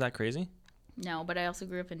Fest is that crazy? No, but I also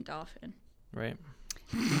grew up in Dauphin. Right.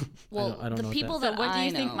 Well, I don't the know what people So that what do I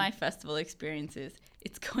you think know- my festival experience is?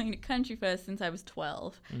 It's going to Country Fest since I was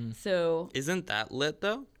 12. Mm. So Isn't that lit,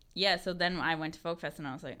 though? yeah, so then I went to Folk Fest and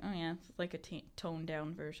I was like, oh yeah, it's like a toned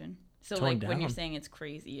down version. So Toned like when you're down? saying it's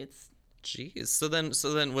crazy, it's Jeez. So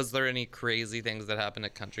then, was there any crazy things that happened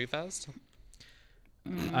at Country Fest?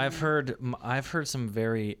 I've heard some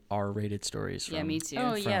very R-rated stories. From, Yeah, me too.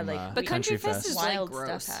 oh yeah, from, like But Country Fest is like wild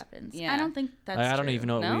gross. stuff happens. Yeah. I don't think that's I don't true. even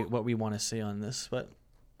know No? what we want to say on this, but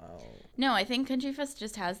No, I think Country Fest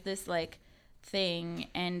just has this like thing,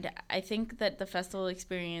 and I think that the festival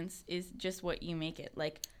experience is just what you make it.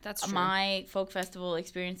 Like That's true. my folk festival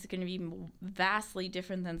experience is going to be vastly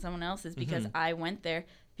different than someone else's because I went there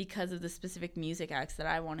because of the specific music acts that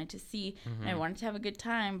I wanted to see, and I wanted to have a good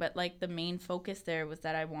time. But like the main focus there was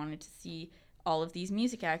that I wanted to see all of these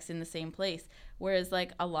music acts in the same place. Whereas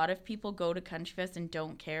like a lot of people go to Country Fest and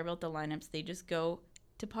don't care about the lineups; they just go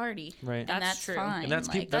to party. Right. And That's that's true. fine. And that's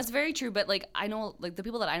like, peop- That's very true, but like I know, like the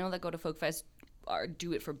people that I know that go to Folk Fest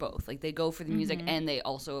do it for both. Like they go for the music and they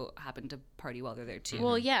also happen to party while they're there too.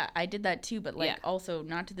 Well, yeah, I did that too, but like Yeah. also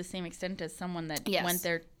not to the same extent as someone that Yes. went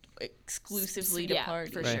there exclusively to Yeah,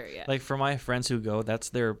 party. for right. sure, yeah. Like for my friends who go, that's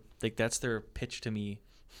their pitch to me,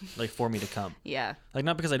 like for me to come. Yeah. Like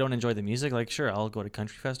not because I don't enjoy the music. Like sure, I'll go to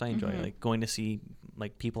Country Fest. I enjoy like going to see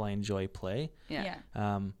like people I enjoy play. Yeah.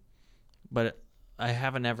 Yeah. But I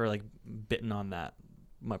haven't ever like bitten on that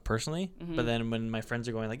personally. But then when my friends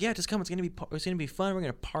are going like, yeah, just come. It's gonna be fun. We're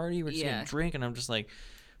gonna party. We're just Yeah. gonna drink. And I'm just like,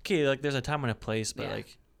 okay, like there's a time and a place. But Yeah.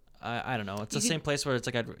 like, I don't know. It's the same place where it's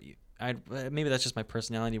like I'd maybe that's just my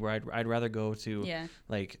personality where I'd rather go to Yeah.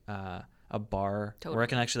 like a bar where I Totally.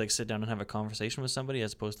 can actually like sit down and have a conversation with somebody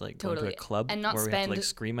as opposed to like going to Totally. a club And not where we have to like spend-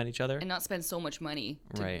 scream at each other. And not spend so much money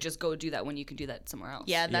to Right. just go do that when you can do that somewhere else.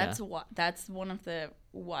 Yeah, that's one of the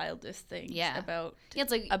wildest things Yeah. about Yeah,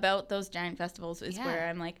 it's like about those giant festivals is Yeah. where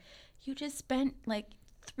I'm like, you just spent like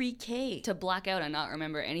 $3,000 to black out and not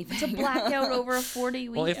remember anything. to black out over a 4-day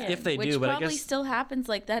weekend. Well, if they which do, but I probably guess- still happens.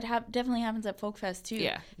 Like that definitely happens at Folk Fest too.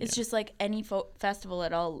 Yeah. It's just like any festival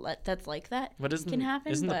at all that's like that But can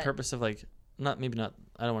happen. Isn't the but purpose of like not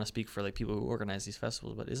I don't want to speak for like people who organize these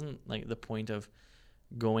festivals, but isn't like the point of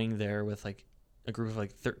going there with like a group of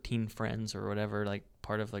like 13 friends or whatever, like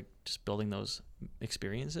part of like just building those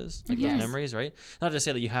experiences, like Yes. those memories, right? Not to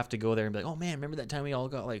say that you have to go there and be like, oh man, remember that time we all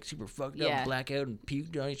got like super fucked Yeah. up, blackout, and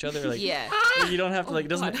puked on each other? Like, Yeah. you don't have to like.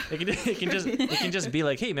 Doesn't it can just be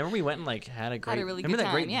like, hey, remember we went and like had a great really remember good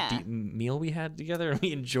that great time, yeah. deep meal we had together and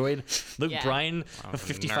we enjoyed Luke Yeah. Bryan, a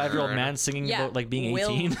 55-year-old nerd. man singing yeah, about like being Will,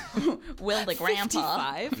 18. Will the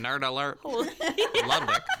grandpa. 55. Nerd alert.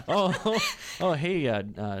 Ludwig. Oh, hey,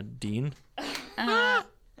 Dean.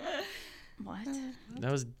 What?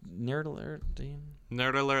 That was Nerd Alert, Dean.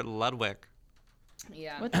 Nerd alert. Ludwig.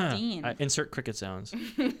 Yeah. What's Dean? Insert cricket sounds.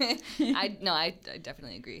 I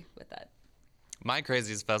definitely agree with that. My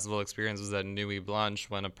craziest festival experience was at Nuit Blanche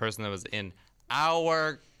when a person that was in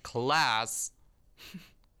our class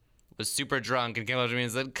was super drunk and came up to me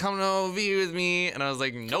and said, "Come to OV with me." And I was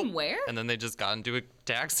like, "Nope." From where? And then they just got into a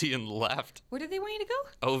taxi and left. Where did they want you to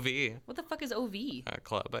go? OV. What the fuck is OV? A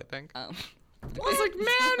club, I think. Oh. I was like,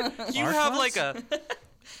 man, you Our have class? like a...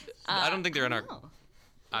 I don't think they're in our... Oh.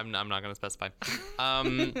 I'm not going to specify. I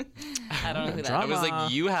don't know who that I is. was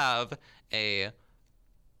like, you have a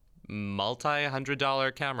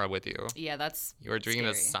multi-$100 camera with you. Yeah, that's You're doing an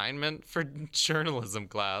scary. assignment for journalism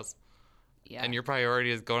class, Yeah. and your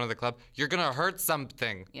priority is going to the club. You're going to hurt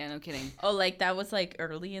something. Yeah, no kidding. Oh, like that was like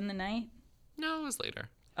early in the night? No, it was later.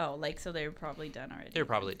 Oh, like so they were probably done already. They were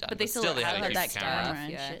probably done. But they still they had had a huge that camera. camera.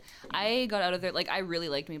 and Yeah. shit. I got out of there. Like, I really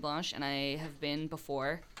liked Nuit Blanche, and I have been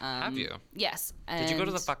before. Have you? Yes. Did you go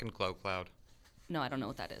to the and- fucking Glow Cloud? No, I don't know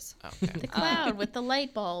what that is. Oh, okay. The cloud with the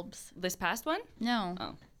light bulbs. This past one? No.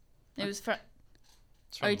 Oh. It was from.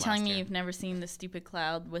 It's from Are you telling last me year. you've never seen the stupid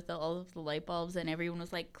cloud with all of the light bulbs and everyone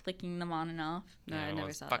was like clicking them on and off? No, Yeah, I it never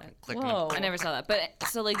was saw fucking that. clicking Whoa. them. I never saw that. But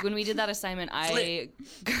so, like, when we did that assignment, I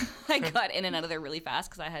got in and out of there really fast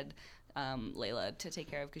because I had Layla to take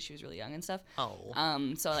care of because she was really young and stuff.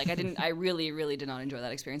 Oh. So like I really, really did not enjoy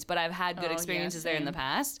that experience. But I've had good Oh, yeah, experiences there in the same.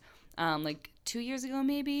 past. Like 2 years ago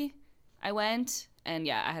maybe, I went and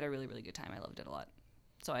yeah, I had a really, really good time. I loved it a lot.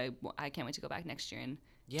 So I can't wait to go back next year and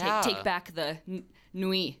Yeah. take back the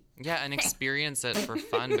nuit. Yeah, and experience it for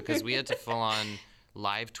fun because we had to full on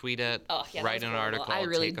live tweet it, Oh yeah, that write was an horrible. article, I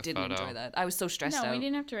really take a didn't photo. enjoy that. I was so stressed No, out. we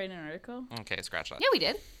didn't have to write an article. Okay, scratch that. Yeah, we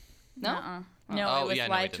did. No. Uh-uh. No, Oh, it was yeah,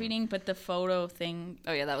 no, we live didn't. tweeting, but the photo thing,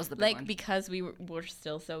 Oh yeah, that was the big like one. because we were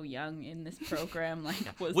still so young in this program, like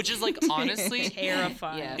was Which is like honestly,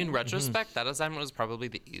 terrifying. Yeah. in retrospect, that assignment was probably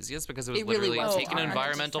the easiest because it was It really literally was. take an 100%.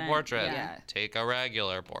 environmental portrait, Yeah. take a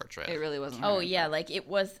regular portrait. It really wasn't. Oh hard. yeah, like it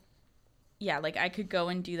was. Yeah, like I could go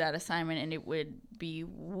and do that assignment, and it would be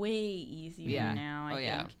way easier Yeah. now. I Oh,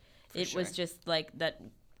 yeah, think it sure. was just like that.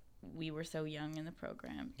 We were so young in the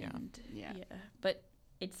program. Yeah. And, Yeah. but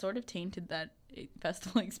it sort of tainted that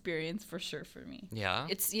festival experience for sure for me. Yeah.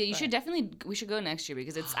 It's yeah. You should definitely. We should go next year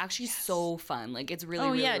because it's actually so fun. Like it's really,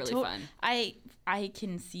 oh really, yeah, really fun. I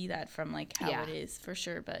can see that from like how Yeah. it is for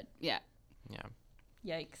sure, but Yeah. yeah.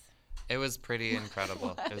 yikes. It was pretty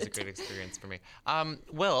incredible. It was a great experience for me.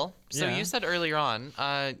 Will, so Yeah. you said earlier on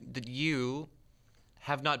that you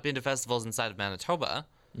have not been to festivals inside of Manitoba.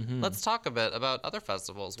 Let's talk a bit about other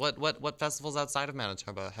festivals. What festivals outside of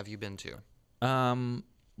Manitoba have you been to?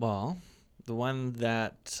 Well, the one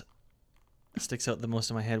that sticks out the most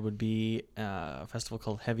in my head would be a festival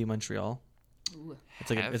called Heavy Montreal. It's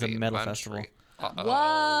like it's a Heavy metal Montreal. festival.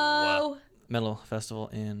 Whoa! Metal festival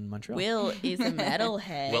in Montreal. Will is a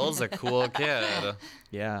metalhead. Will's a cool kid.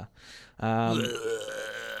 Yeah.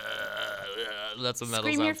 That's what metal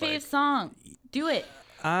Scream your sounds like. fave song. Do it.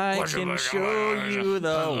 I can show you the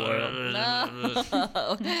world.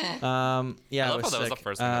 Yeah, I love it was how that was sick. the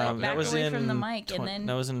first one. Like, that back was away in from the mic and then-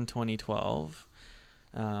 that was in 2012.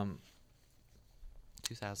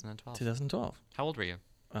 2012. 2012. How old were you?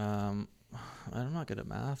 I'm not good at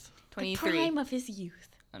math. The 23. prime of his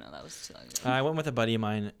youth. Oh no, that was too long ago. I went with a buddy of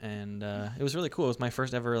mine, and it was really cool. It was my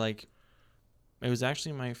first ever It was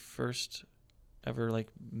actually my first ever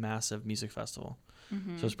massive music festival.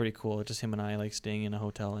 Mm-hmm. So it was pretty cool. Just him and I staying in a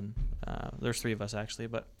hotel, and there's 3 of us actually,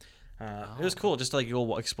 but it was cool just to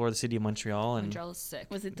go explore the city of Montreal. And Montreal is sick.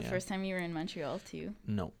 Was it the Yeah. first time you were in Montreal too?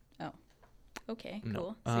 no, Okay, no.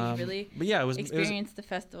 cool. So you really but yeah, it was experienced the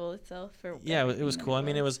festival itself, or yeah, it was everything cool. I that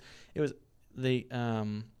mean, it was the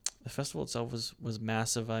festival itself was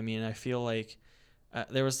massive. I mean, I feel like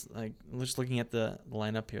there was just looking at the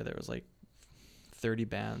lineup here, there was 30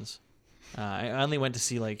 bands. I only went to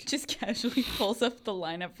see Just casually pulls up the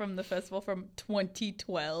lineup from the festival from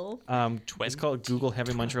 2012. it's called Google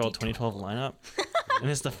Heavy Montreal 2012 lineup, and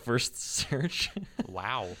it's the first search.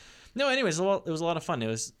 Wow. No, anyways, it was a lot of fun. It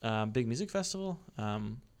was a big music festival. It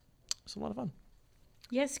was a lot of fun.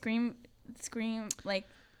 Yeah, scream,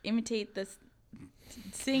 imitate this.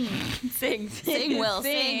 Sing, Sing, Will,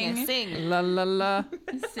 sing. La la la.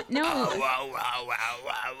 No, Wow, wow, wow,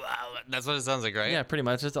 wow, wow. That's what it sounds like, right? Yeah, pretty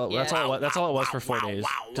much. That's all Yeah. it was for 4 days.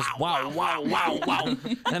 Just wow, wow, wow, wow.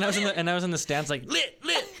 And I was in the stands lit.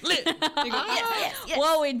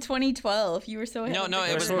 Whoa! In 2012, you were so ahead No, of no,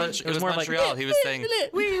 the it was curve. it was more like, Montreal. He was saying,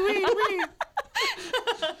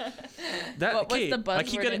 That What was okay, the I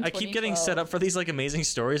keep buzzword in getting 2012? set up for these amazing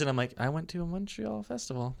stories, and I'm like, I went to a Montreal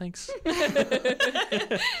festival. Thanks.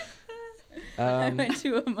 I went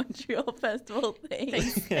to a Montreal festival.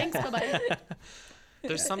 Thanks. Bye-bye.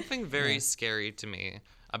 there's something very scary to me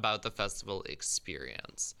about the festival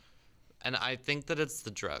experience. And I think that it's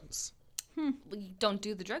the drugs. Well, you don't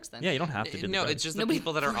do the drugs then. Yeah, you don't have to do No, the it's just the Nobody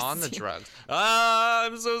people that are on the forces you. drugs.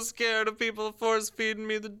 I'm so scared of people force feeding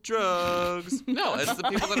me the drugs. No, it's the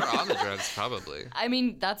people that are on the drugs, probably. I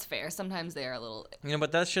mean, that's fair. Sometimes they are a little.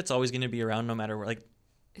 but that shit's always going to be around no matter where.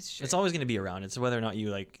 It's true. It's always going to be around. It's whether or not you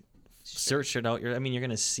search it out. You're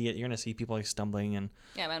gonna see it. You're gonna see people like stumbling and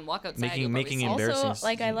Yeah, man, walk outside. Making- you'll probably making see it. embarrassing Also,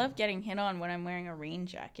 like, I love getting hit on when I'm wearing a rain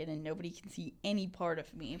jacket and nobody can see any part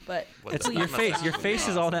of me. But What it's the- your that face. must Your be face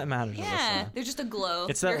is all that matters. Yeah, Alyssa. there's just a glow.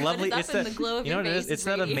 It's Your that hood lovely. is up It's and that. the glow of You know your what it is? face It's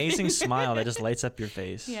that radiating. amazing smile that just lights up your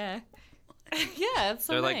face. Yeah. Yeah, it's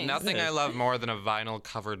so They're nice. like, nothing I love more than a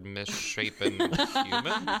vinyl-covered, misshapen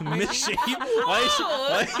human. Misshapen. Why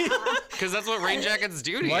is she? Because that's what rain jackets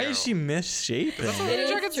do to Why you. is she misshapen? That's what it rain is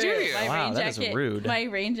jackets do true. to you. My Wow, rain that is jacket, rude. My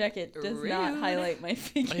rain jacket does not Rude. highlight my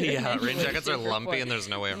figure. in Yeah, any rain way, jackets are shape, or lumpy form. and there's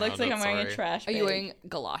no way It around looks like it, I'm wearing a sorry. trash Are bag. you wearing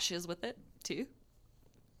galoshes with it too?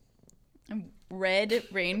 Red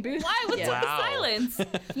rain boots? Why? What's Yeah. up Wow. with silence?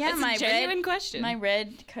 Yeah, That's my a genuine red question. My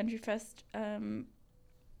red Country Fest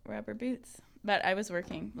rubber boots. But I was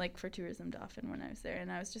working like for Tourism Dauphin when I was there,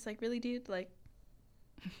 and I was just like, really, dude, like,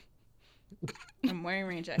 I'm wearing a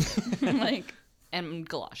rain jacket. I'm like, And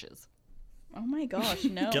galoshes. oh my gosh,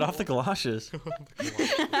 no. Get off the galoshes.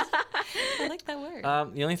 I like that word.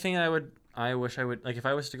 The only thing I wish I would like if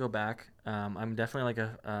I was to go back. I'm definitely like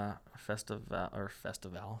a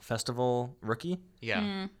festival rookie.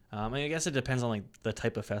 Yeah. I guess it depends on like the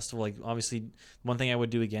type of festival. Like obviously, one thing I would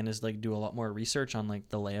do again is like do a lot more research on like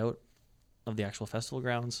the layout of the actual festival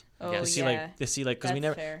grounds. Oh, to see yeah. because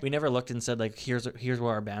That's fair. we never looked and said like here's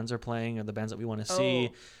where our bands are playing or the bands that we want to see.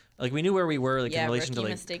 Like we knew where we were like yeah, in relation to rookie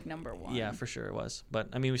like mistake number one. yeah, for sure it was. But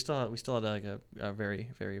I mean, we still had like a very,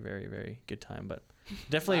 very, very, very good time. But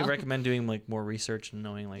definitely recommend doing like more research and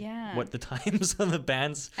knowing like Yeah. what the times of the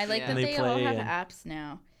bands. I like Yeah. that They they all play have and- apps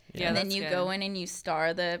now. Yeah, and then that's you good. go in and you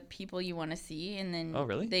star the people you want to see, and then Oh,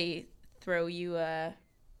 really? they throw you a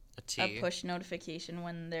A T. push notification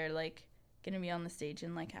when they're like gonna be on the stage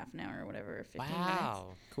in like half an hour or whatever, or 15 minutes. Wow.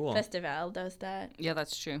 Cool. Festival does that. Yeah,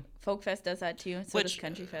 that's true. Folk Fest does that too. And so does Which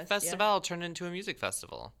Country Fest. yeah. Festival turned into a music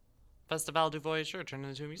festival. Festival du Voyageur turned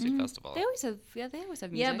into a music festival. They always have. Yeah, they always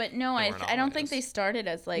have music. Yeah, but no, They I weren't I don't think always. they started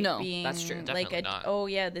as like No, being that's true. like Definitely a not. oh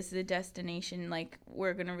yeah, this is a destination, like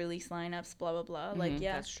we're gonna release lineups, blah blah blah. Like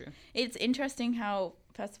yeah, that's true. it's interesting how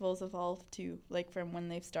festivals evolve too, like from when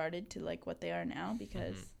they've started to like what they are now,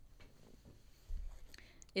 because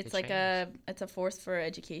it's They like it's a force for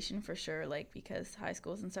education for sure, like because high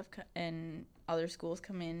schools and stuff and other schools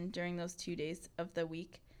come in during those 2 days of the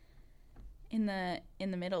week in the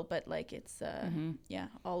middle, but like it's yeah,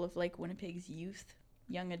 all of like Winnipeg's youth,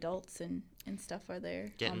 young adults and stuff are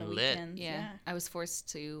there Getting on the lit. weekends. Yeah. I was forced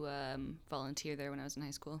to volunteer there when I was in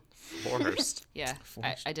high school. Forced. Yeah,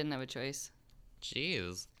 I didn't have a choice.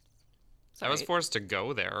 Jeez. I was Sorry. forced to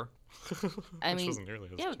go there. I Which mean, wasn't nearly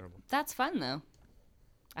as yeah, terrible. that's fun though.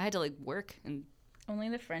 I had to like work and Only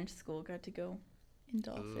the French school got to go in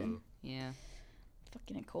Dolphin. Ooh. yeah.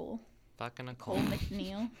 Fucking Ecole. Fucking a Cole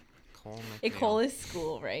McNeil. Cole Ecole is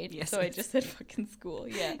school, right? Yes, So I it just said fucking school.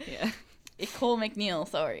 Yeah. Yeah. Ecole McNeil,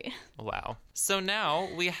 sorry. Wow. So now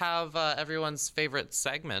we have everyone's favorite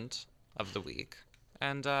segment of the week.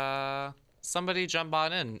 And somebody jump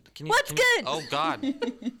on in. Can you, What's can you- good? Oh, God.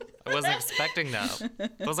 I wasn't expecting that.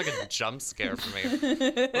 That was like a jump scare for me.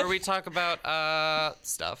 Where we talk about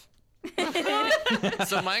stuff.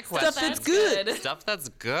 So my question. That's good. Stuff that's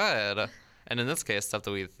good. And in this case, stuff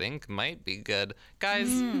that we think might be good. Guys,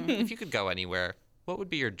 if you could go anywhere, what would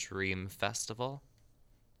be your dream festival?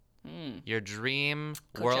 Your dream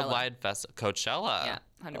Coachella. worldwide festival? Coachella. Yeah,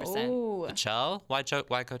 100%. Oh. Coachella? Why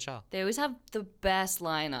Coachella? They always have the best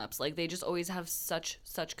lineups. Like they just always have such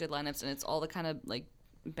good lineups, and it's all the kind of like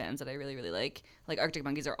bands that I really really like. Like Arctic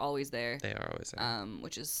Monkeys are always there, They are always there.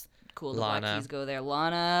 which is cool. The Lana. Black Keys go there.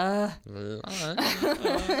 Lana,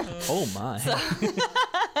 Oh my.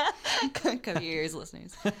 cover your ears,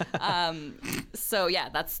 listeners. So yeah,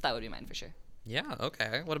 that would be mine for sure. Yeah,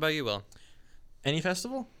 okay. What about you, Will? Any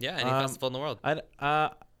festival? Yeah, any festival in the world.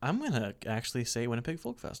 I'm gonna actually say Winnipeg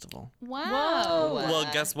Folk Festival. Wow. Well,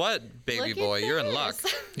 guess what, baby Look boy? at You're in this. luck.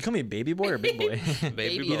 You call me baby boy or big boy?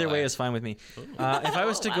 Baby Either boy. way is fine with me. If I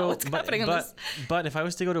was to Wow, go, what's happening on this? but if I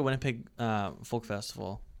was to go to Winnipeg Folk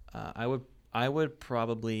Festival, I would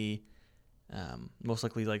probably most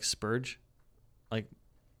likely like splurge, like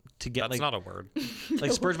to get That's like not a word.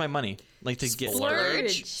 like splurge my money, like to get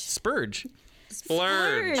Splurge? spurge.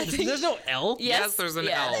 Splurge. There's no L. Yes, there's an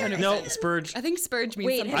L. 100%. No, spurge. I think Spurge means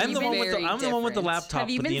Wait, something have I'm you the been one with the very I'm the one with the different. laptop Have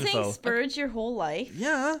you with the been saying info. Spurge your whole life?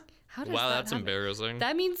 Yeah. How does Wow, that that's happen? embarrassing.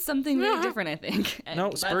 That means something very different, I think. And No,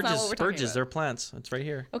 that's not what we're talking spurges. about. They're plants. It's right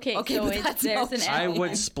here. Okay, Okay, so but it's, that's there's not- an I L.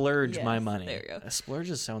 would splurge my Yes, money. there you go.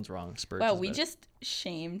 Splurges sounds wrong. Spurges. Wow, we but- just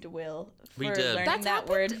shamed Will for We did. learning That's that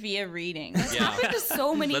word happened- via reading. Yeah. happened to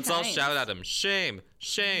so many Let's all times. shout at him. Shame,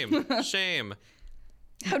 shame, shame.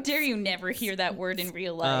 How dare you never hear that word in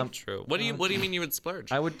real life? True. What do you mean you would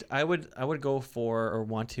splurge? I would go for or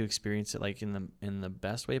want to experience it like in the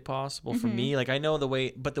best way possible for me. Like I know the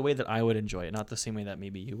way that I would enjoy it, not the same way that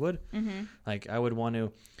maybe you would. Like I would want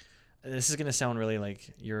to. This is gonna sound really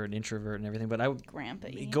like you're an introvert and everything, but I would Grandpa.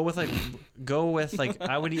 go with like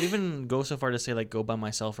I would even go so far to say like go by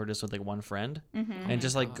myself or just with like one friend and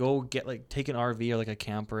just like go get like take an RV or like a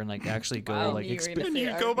camper and like actually go like you were gonna and say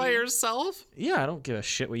you go by RV. yourself? yeah, I don't give a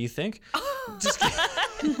shit what you think. Just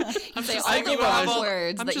You say all Saying the you have wrong all-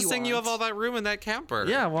 words I'm that just you saying you have all want. that room in that camper.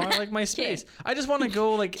 yeah, well, I like my space. I just want to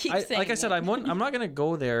go like Keep like I saying said, that. I'm not gonna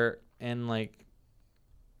go there and like.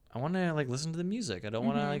 I want to like listen to the music. I don't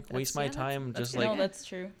want to like waste my time just No, like that's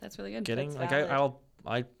true. That's really good. getting that's like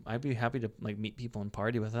valid. I'd be happy to like meet people and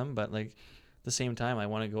party with them, but like at the same time I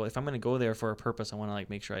want to go if I'm going to go there for a purpose, I want to like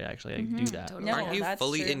make sure I actually like, do that. Totally. No, Aren't you that's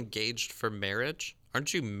fully true. engaged for marriage?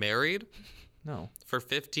 Aren't you married No. for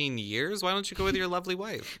 15 years? Why don't you go with your lovely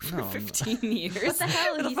wife? No. 15 years. What the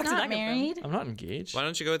hell? He's fuck did that not come from? married. I'm not engaged. Why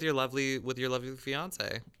don't you go with your lovely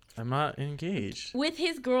fiance? I'm not engaged. With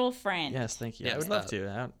his girlfriend. Yes, thank you. I Yes, would love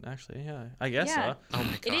that. to. Actually, yeah. I guess Yeah. so. Oh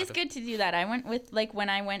my god. It is good to do that. I went with like when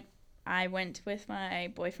I went with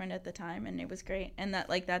my boyfriend at the time, and it was great. And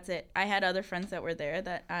that's it. I had other friends that were there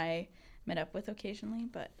that I met up with occasionally,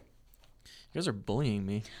 but You guys are bullying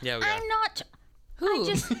me. Yeah, we are. I'm not. Who? I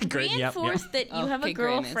just Great, yep, reinforced that you Oh, have a okay,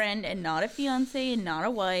 Graham is. girlfriend and not a fiance and not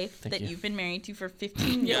a wife Thank that you. you've been married to for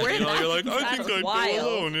 15 years. Yeah, you're like, I That's think I'd wild.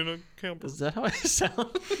 go alone in a camper. Is that how I sound? A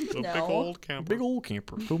big No. old camper. Big old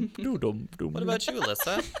camper. What about you,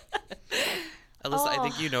 Alyssa? Alyssa, I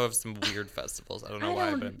think Oh. you know of some weird festivals. I don't know I why,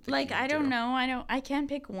 don't but I'm like. thinking I you don't do. know. I can't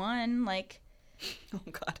pick one. Like Oh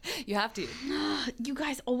God, you have to. you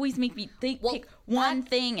guys always make me think Well, pick one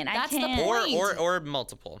thing, and I that's the can't. point. Or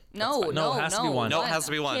multiple. No, fine. No, it has to be one. No, it has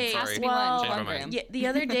to be one. Okay, Sorry. to be well, one. Change my One, mind. Graham. Yeah, the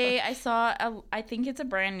other day I saw I think it's a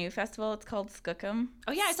brand new festival. It's called Skookum.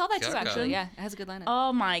 Oh yeah, I saw that too. Skookum. Actually, yeah, it has a good lineup.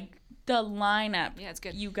 Oh my, the lineup. Yeah, it's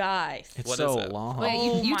good. You guys. It's What so is it? long. Wait,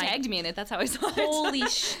 Oh you my- tagged me in it. That's how I saw it. Holy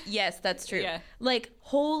yes, that's true. Yeah. Like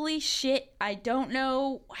holy shit, I don't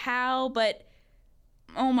know how, but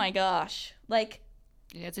oh my gosh. Like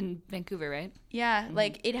Yeah, it's in Vancouver, right? yeah,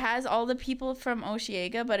 like it has all the people from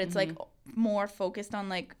Osheaga, but it's like more focused on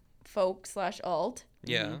like folk/alt.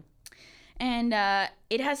 Yeah. And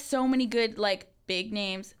it has so many good like big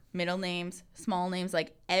names, middle names, small names,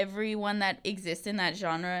 like everyone that exists in that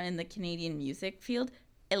genre in the Canadian music field.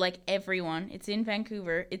 Like everyone. It's in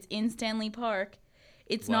Vancouver. It's in Stanley Park.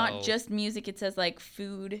 It's Wow. not just music. It says like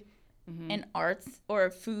food and arts or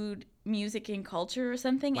food, music and culture or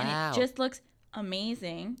something. Wow. And it just looks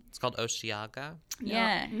amazing. It's called Osheaga.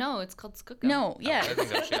 Yeah. No, it's called Skookum. No, yeah. I think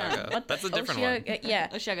Osheaga. What the- That's a different one. Osheaga, yeah.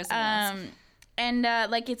 Osheaga's something else. And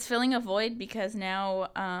like it's filling a void because now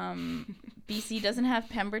BC doesn't have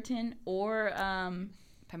Pemberton or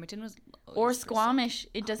Pemberton was. Squamish.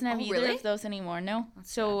 It doesn't have Oh, either really? of those anymore. No.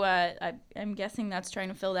 So I'm guessing that's trying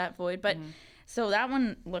to fill that void. But so that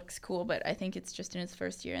one looks cool, but I think it's just in its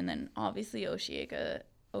first year. And then obviously Osheaga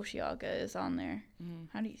is on there.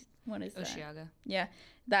 How do you? What is that? Osheaga. Yeah,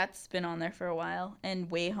 that's been on there for a while. And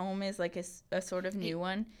Way Home is like a sort of new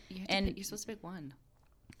one. You're supposed to pick one.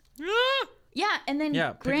 Yeah, and then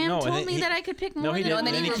Yeah, Graham no, and told then me he- that I could pick more No, he than didn't. and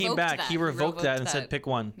one. then And then he he came revoked back. that. He He revoked revoked that and said, that. "Pick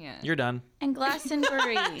one. Yeah. You're done. And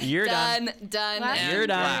Glastonbury. You're done. Done. And You're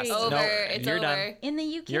done. Great. Over. No, It's you're over. done. In the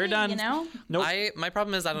UK, You're done. you know? Nope. My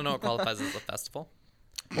problem is I don't know what qualifies as a festival.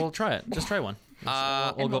 We'll try it. Just try one.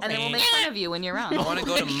 We'll go. And then we'll make fun of you when you're wrong. I want to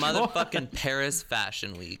go to motherfucking Paris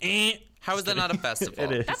Fashion Week. How is that not a festival?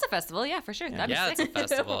 It is. That's a festival, yeah, for sure. That'd be Yeah, it's sick. a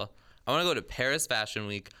festival. I want to go to Paris Fashion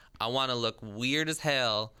Week. I want to look weird as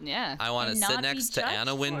hell. Yeah. I want to And sit not be next to judged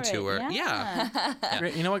Anna for it. Wintour. Yeah.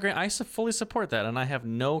 Great. You know what, Grant? I fully support that, and I have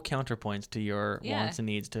no counterpoints to your Yeah. wants and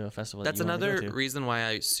needs to a festival. That's that you wanna another go to. reason why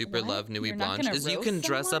I super What? love Nuit You're not Blanche gonna is you roast can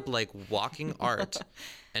dress up someone? like walking art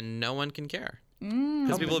and no one can care.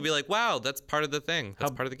 Because people will be like, wow, that's part of the thing.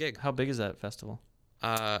 That's part of the gig. How big is that festival?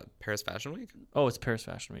 Paris Fashion Week? Oh, it's Paris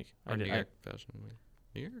Fashion Week. Or New York Fashion Week?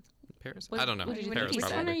 New York? Paris? I don't know. what did you Paris think you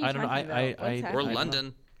said? probably. I don't know. Or Or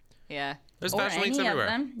London. Yeah. There's Or fashion weeks any everywhere.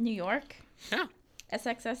 of them. New York. Yeah.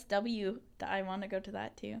 SXSW. I want to go to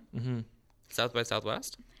that too. South by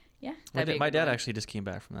Southwest? Yeah. My, That'd be a my good dad one. actually just came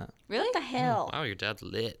back from that. Really? What the hell? Wow, your dad's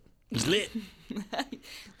lit. He's lit.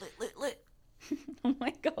 Lit. Oh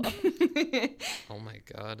my god. Oh my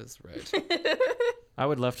God, is right. I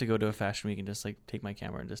would love to go to a fashion week and just like take my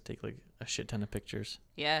camera and just take like a shit ton of pictures.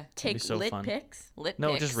 Yeah. Take so lit fun. pics. Lit No,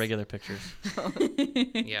 pics. just regular pictures.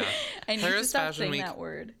 Yeah. I need to Paris stop Fashion saying Week that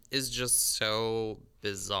word. is just so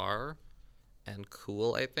bizarre and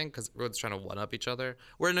cool, I think, because everyone's trying to one-up each other.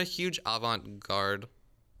 We're in a huge avant-garde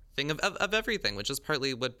thing of everything, which is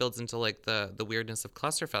partly what builds into like the weirdness of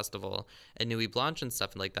Cluster Festival and Nuit Blanche and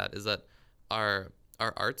stuff and like that, is that our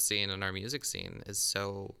art scene and our music scene is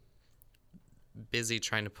so busy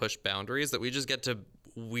trying to push boundaries that we just get to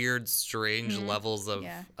weird, strange levels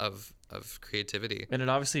of creativity. And it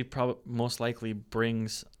obviously most likely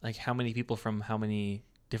brings like how many people from how many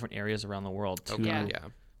different areas around the world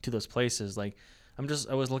to those places. Like I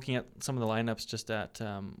was looking at some of the lineups just at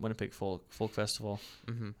Winnipeg Folk Festival.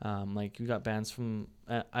 Like we got bands from.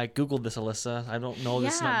 I googled this, Alyssa. I don't know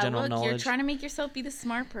this, not general knowledge. You're trying to make yourself be the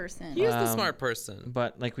smart person. He is the smart person.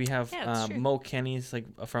 But like we have Mo Kenny's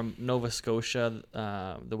like from Nova Scotia,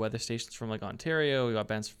 the weather stations from like Ontario. We got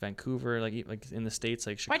bands from Vancouver, like in the States,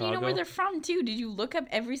 like Chicago. Why do you know where they're from too? Did you look up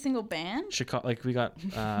every single band? Chicago, like we got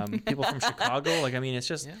people from Chicago. Like I mean, it's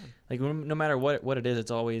just like no matter what it is,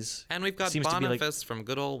 it's always. And we've got Boniface from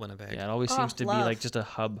good old Winnipeg. Yeah, it always seems to be like just a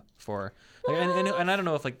hub for. Like, and I don't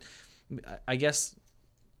know if like, I guess.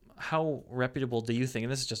 How reputable do you think,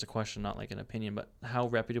 and this is just a question, not like an opinion, but how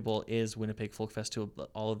reputable is Winnipeg Folk Fest to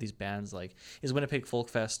all of these bands? Like, is Winnipeg Folk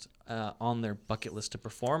Fest on their bucket list to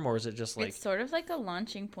perform, or is it just like... It's sort of like a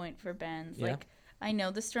launching point for bands. Yeah. Like, I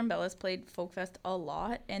know the Strumbellas played Folk Fest a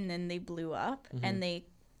lot, and then they blew up, and they,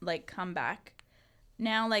 like, come back.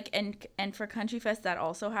 Now, like, and for Country Fest, that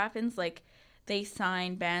also happens. Like, they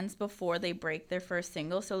sign bands before they break their first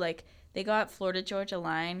single. So, like, they got Florida Georgia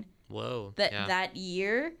Line that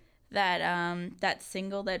year. That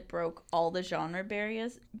single that broke all the genre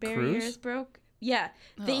barriers broke. Yeah,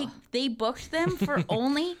 they booked them for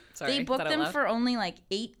only for only like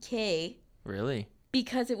 $8,000. Really?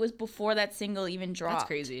 Because it was before that single even dropped. That's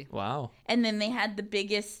crazy. Wow. And then they had the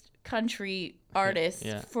biggest country artist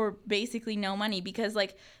for basically no money, because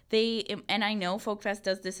like and I know Folk Fest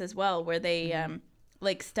does this as well, where they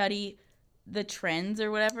like study the trends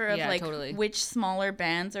or whatever of which smaller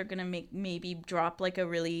bands are gonna maybe drop like a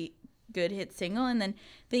really good hit single, and then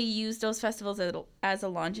they use those festivals as a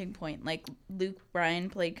launching point. Like Luke Bryan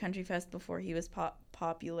played Country Fest before he was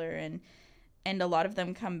popular, and a lot of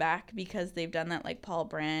them come back because they've done that. Like Paul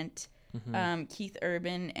Brandt, Keith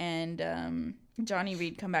Urban, and Johnny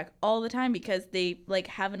Reed come back all the time because they like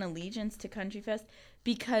have an allegiance to Country Fest,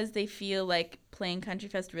 because they feel like playing Country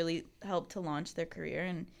Fest really helped to launch their career.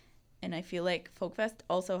 And I feel like Folk Fest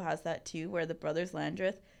also has that too, where the Brothers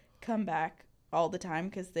Landreth come back all the time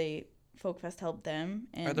because Folk Fest helped them.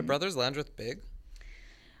 And are the Brothers Landreth big?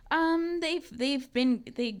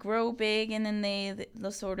 They grow big, and then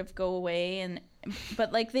they'll sort of go away,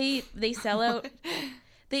 but like they sell out.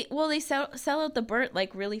 They sell out the Burt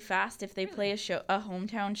like really fast. If they play a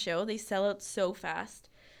hometown show, they sell out so fast.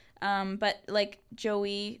 But like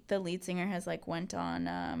Joey, the lead singer, has like went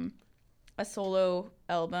on a solo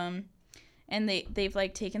album, and they've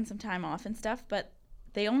like taken some time off and stuff, but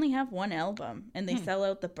they only have one album, and they sell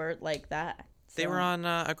out the Burt like that. They were on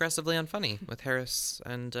Aggressively Unfunny with Harris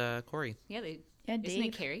and Corey. Yeah, Dave. Isn't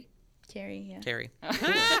it Carrie? Carrie, yeah. Carrie.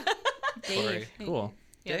 Dave. Cool.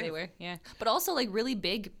 Yeah, Dave. they were. Yeah, but also like really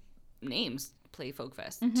big names play Folk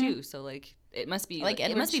Fest too. So like it must be Like it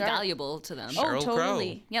Edward must be Sharp. valuable to them. Sheryl Crow.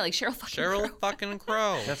 Totally. Yeah, like Cheryl Fucking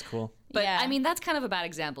Crow. That's cool. But Yeah. I mean, that's kind of a bad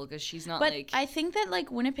example because she's not But like. I think that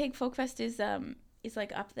like Winnipeg Folk Fest is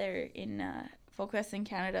like up there in Folk Fest in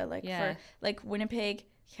Canada. Like Yeah. for like Winnipeg,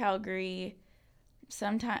 Calgary.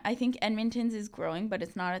 Sometimes I think Edmonton's is growing, but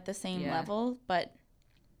it's not at the same level. But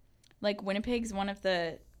like Winnipeg's one of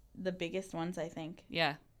the biggest ones, I think.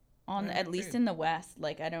 Yeah. At least in the West.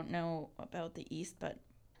 Like I don't know about the East, but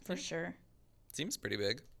for sure. Seems pretty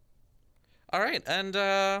big. All right, and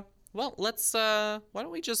well, let's. Why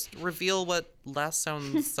don't we just reveal what last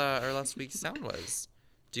week's sound was?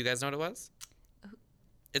 Do you guys know what it was?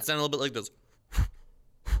 It sounded a little bit like this.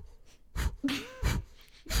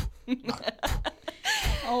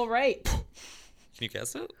 All right. Can you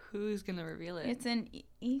guess it? Who's gonna reveal it? It's an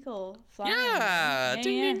eagle flying. Yeah, ding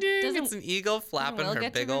ding ding! Doesn't- It's an eagle flapping Will her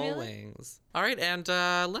get to big old reveal it? wings. All right, and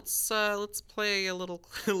let's play a little.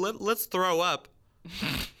 Let's throw up.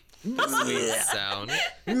 Sweet sound.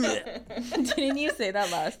 Didn't you say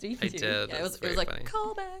that last week? I too? did. Yeah, That it was very like funny.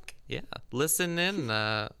 callback. Yeah, listen in.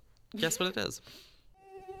 Guess what it is.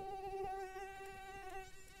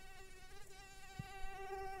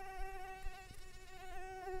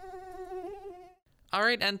 All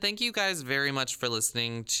right, and thank you guys very much for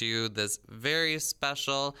listening to this very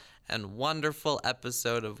special and wonderful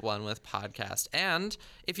episode of One With Podcast. And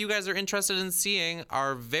if you guys are interested in seeing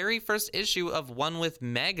our very first issue of One With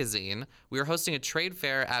Magazine, we are hosting a trade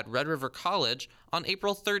fair at Red River College on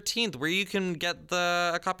April 13th, where you can get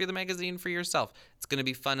a copy of the magazine for yourself. It's going to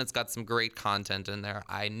be fun. It's got some great content in there.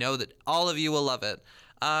 I know that all of you will love it.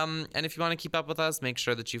 And if you want to keep up with us, make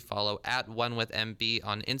sure that you follow at OneWithMB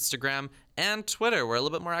on Instagram and Twitter. We're a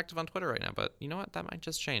little bit more active on Twitter right now, but you know what? That might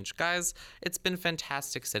just change. Guys, it's been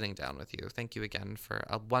fantastic sitting down with you. Thank you again for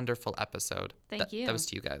a wonderful epised. Thank you. That was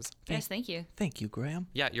to you guys. Yes, thank you. Thank you, Graham.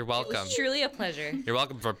 Yeah, you're It welcome. was truly a pleasure. You're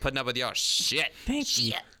welcome for putting up with your shit. Thank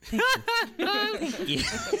you. Thank you. Thank you.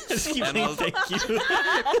 Just keep And saying we'll- thank you.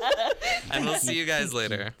 And we'll see you guys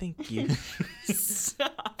later. Thank you.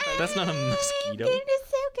 That's not a mosquito.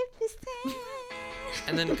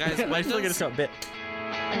 And then, guys, I feel like I just got bit.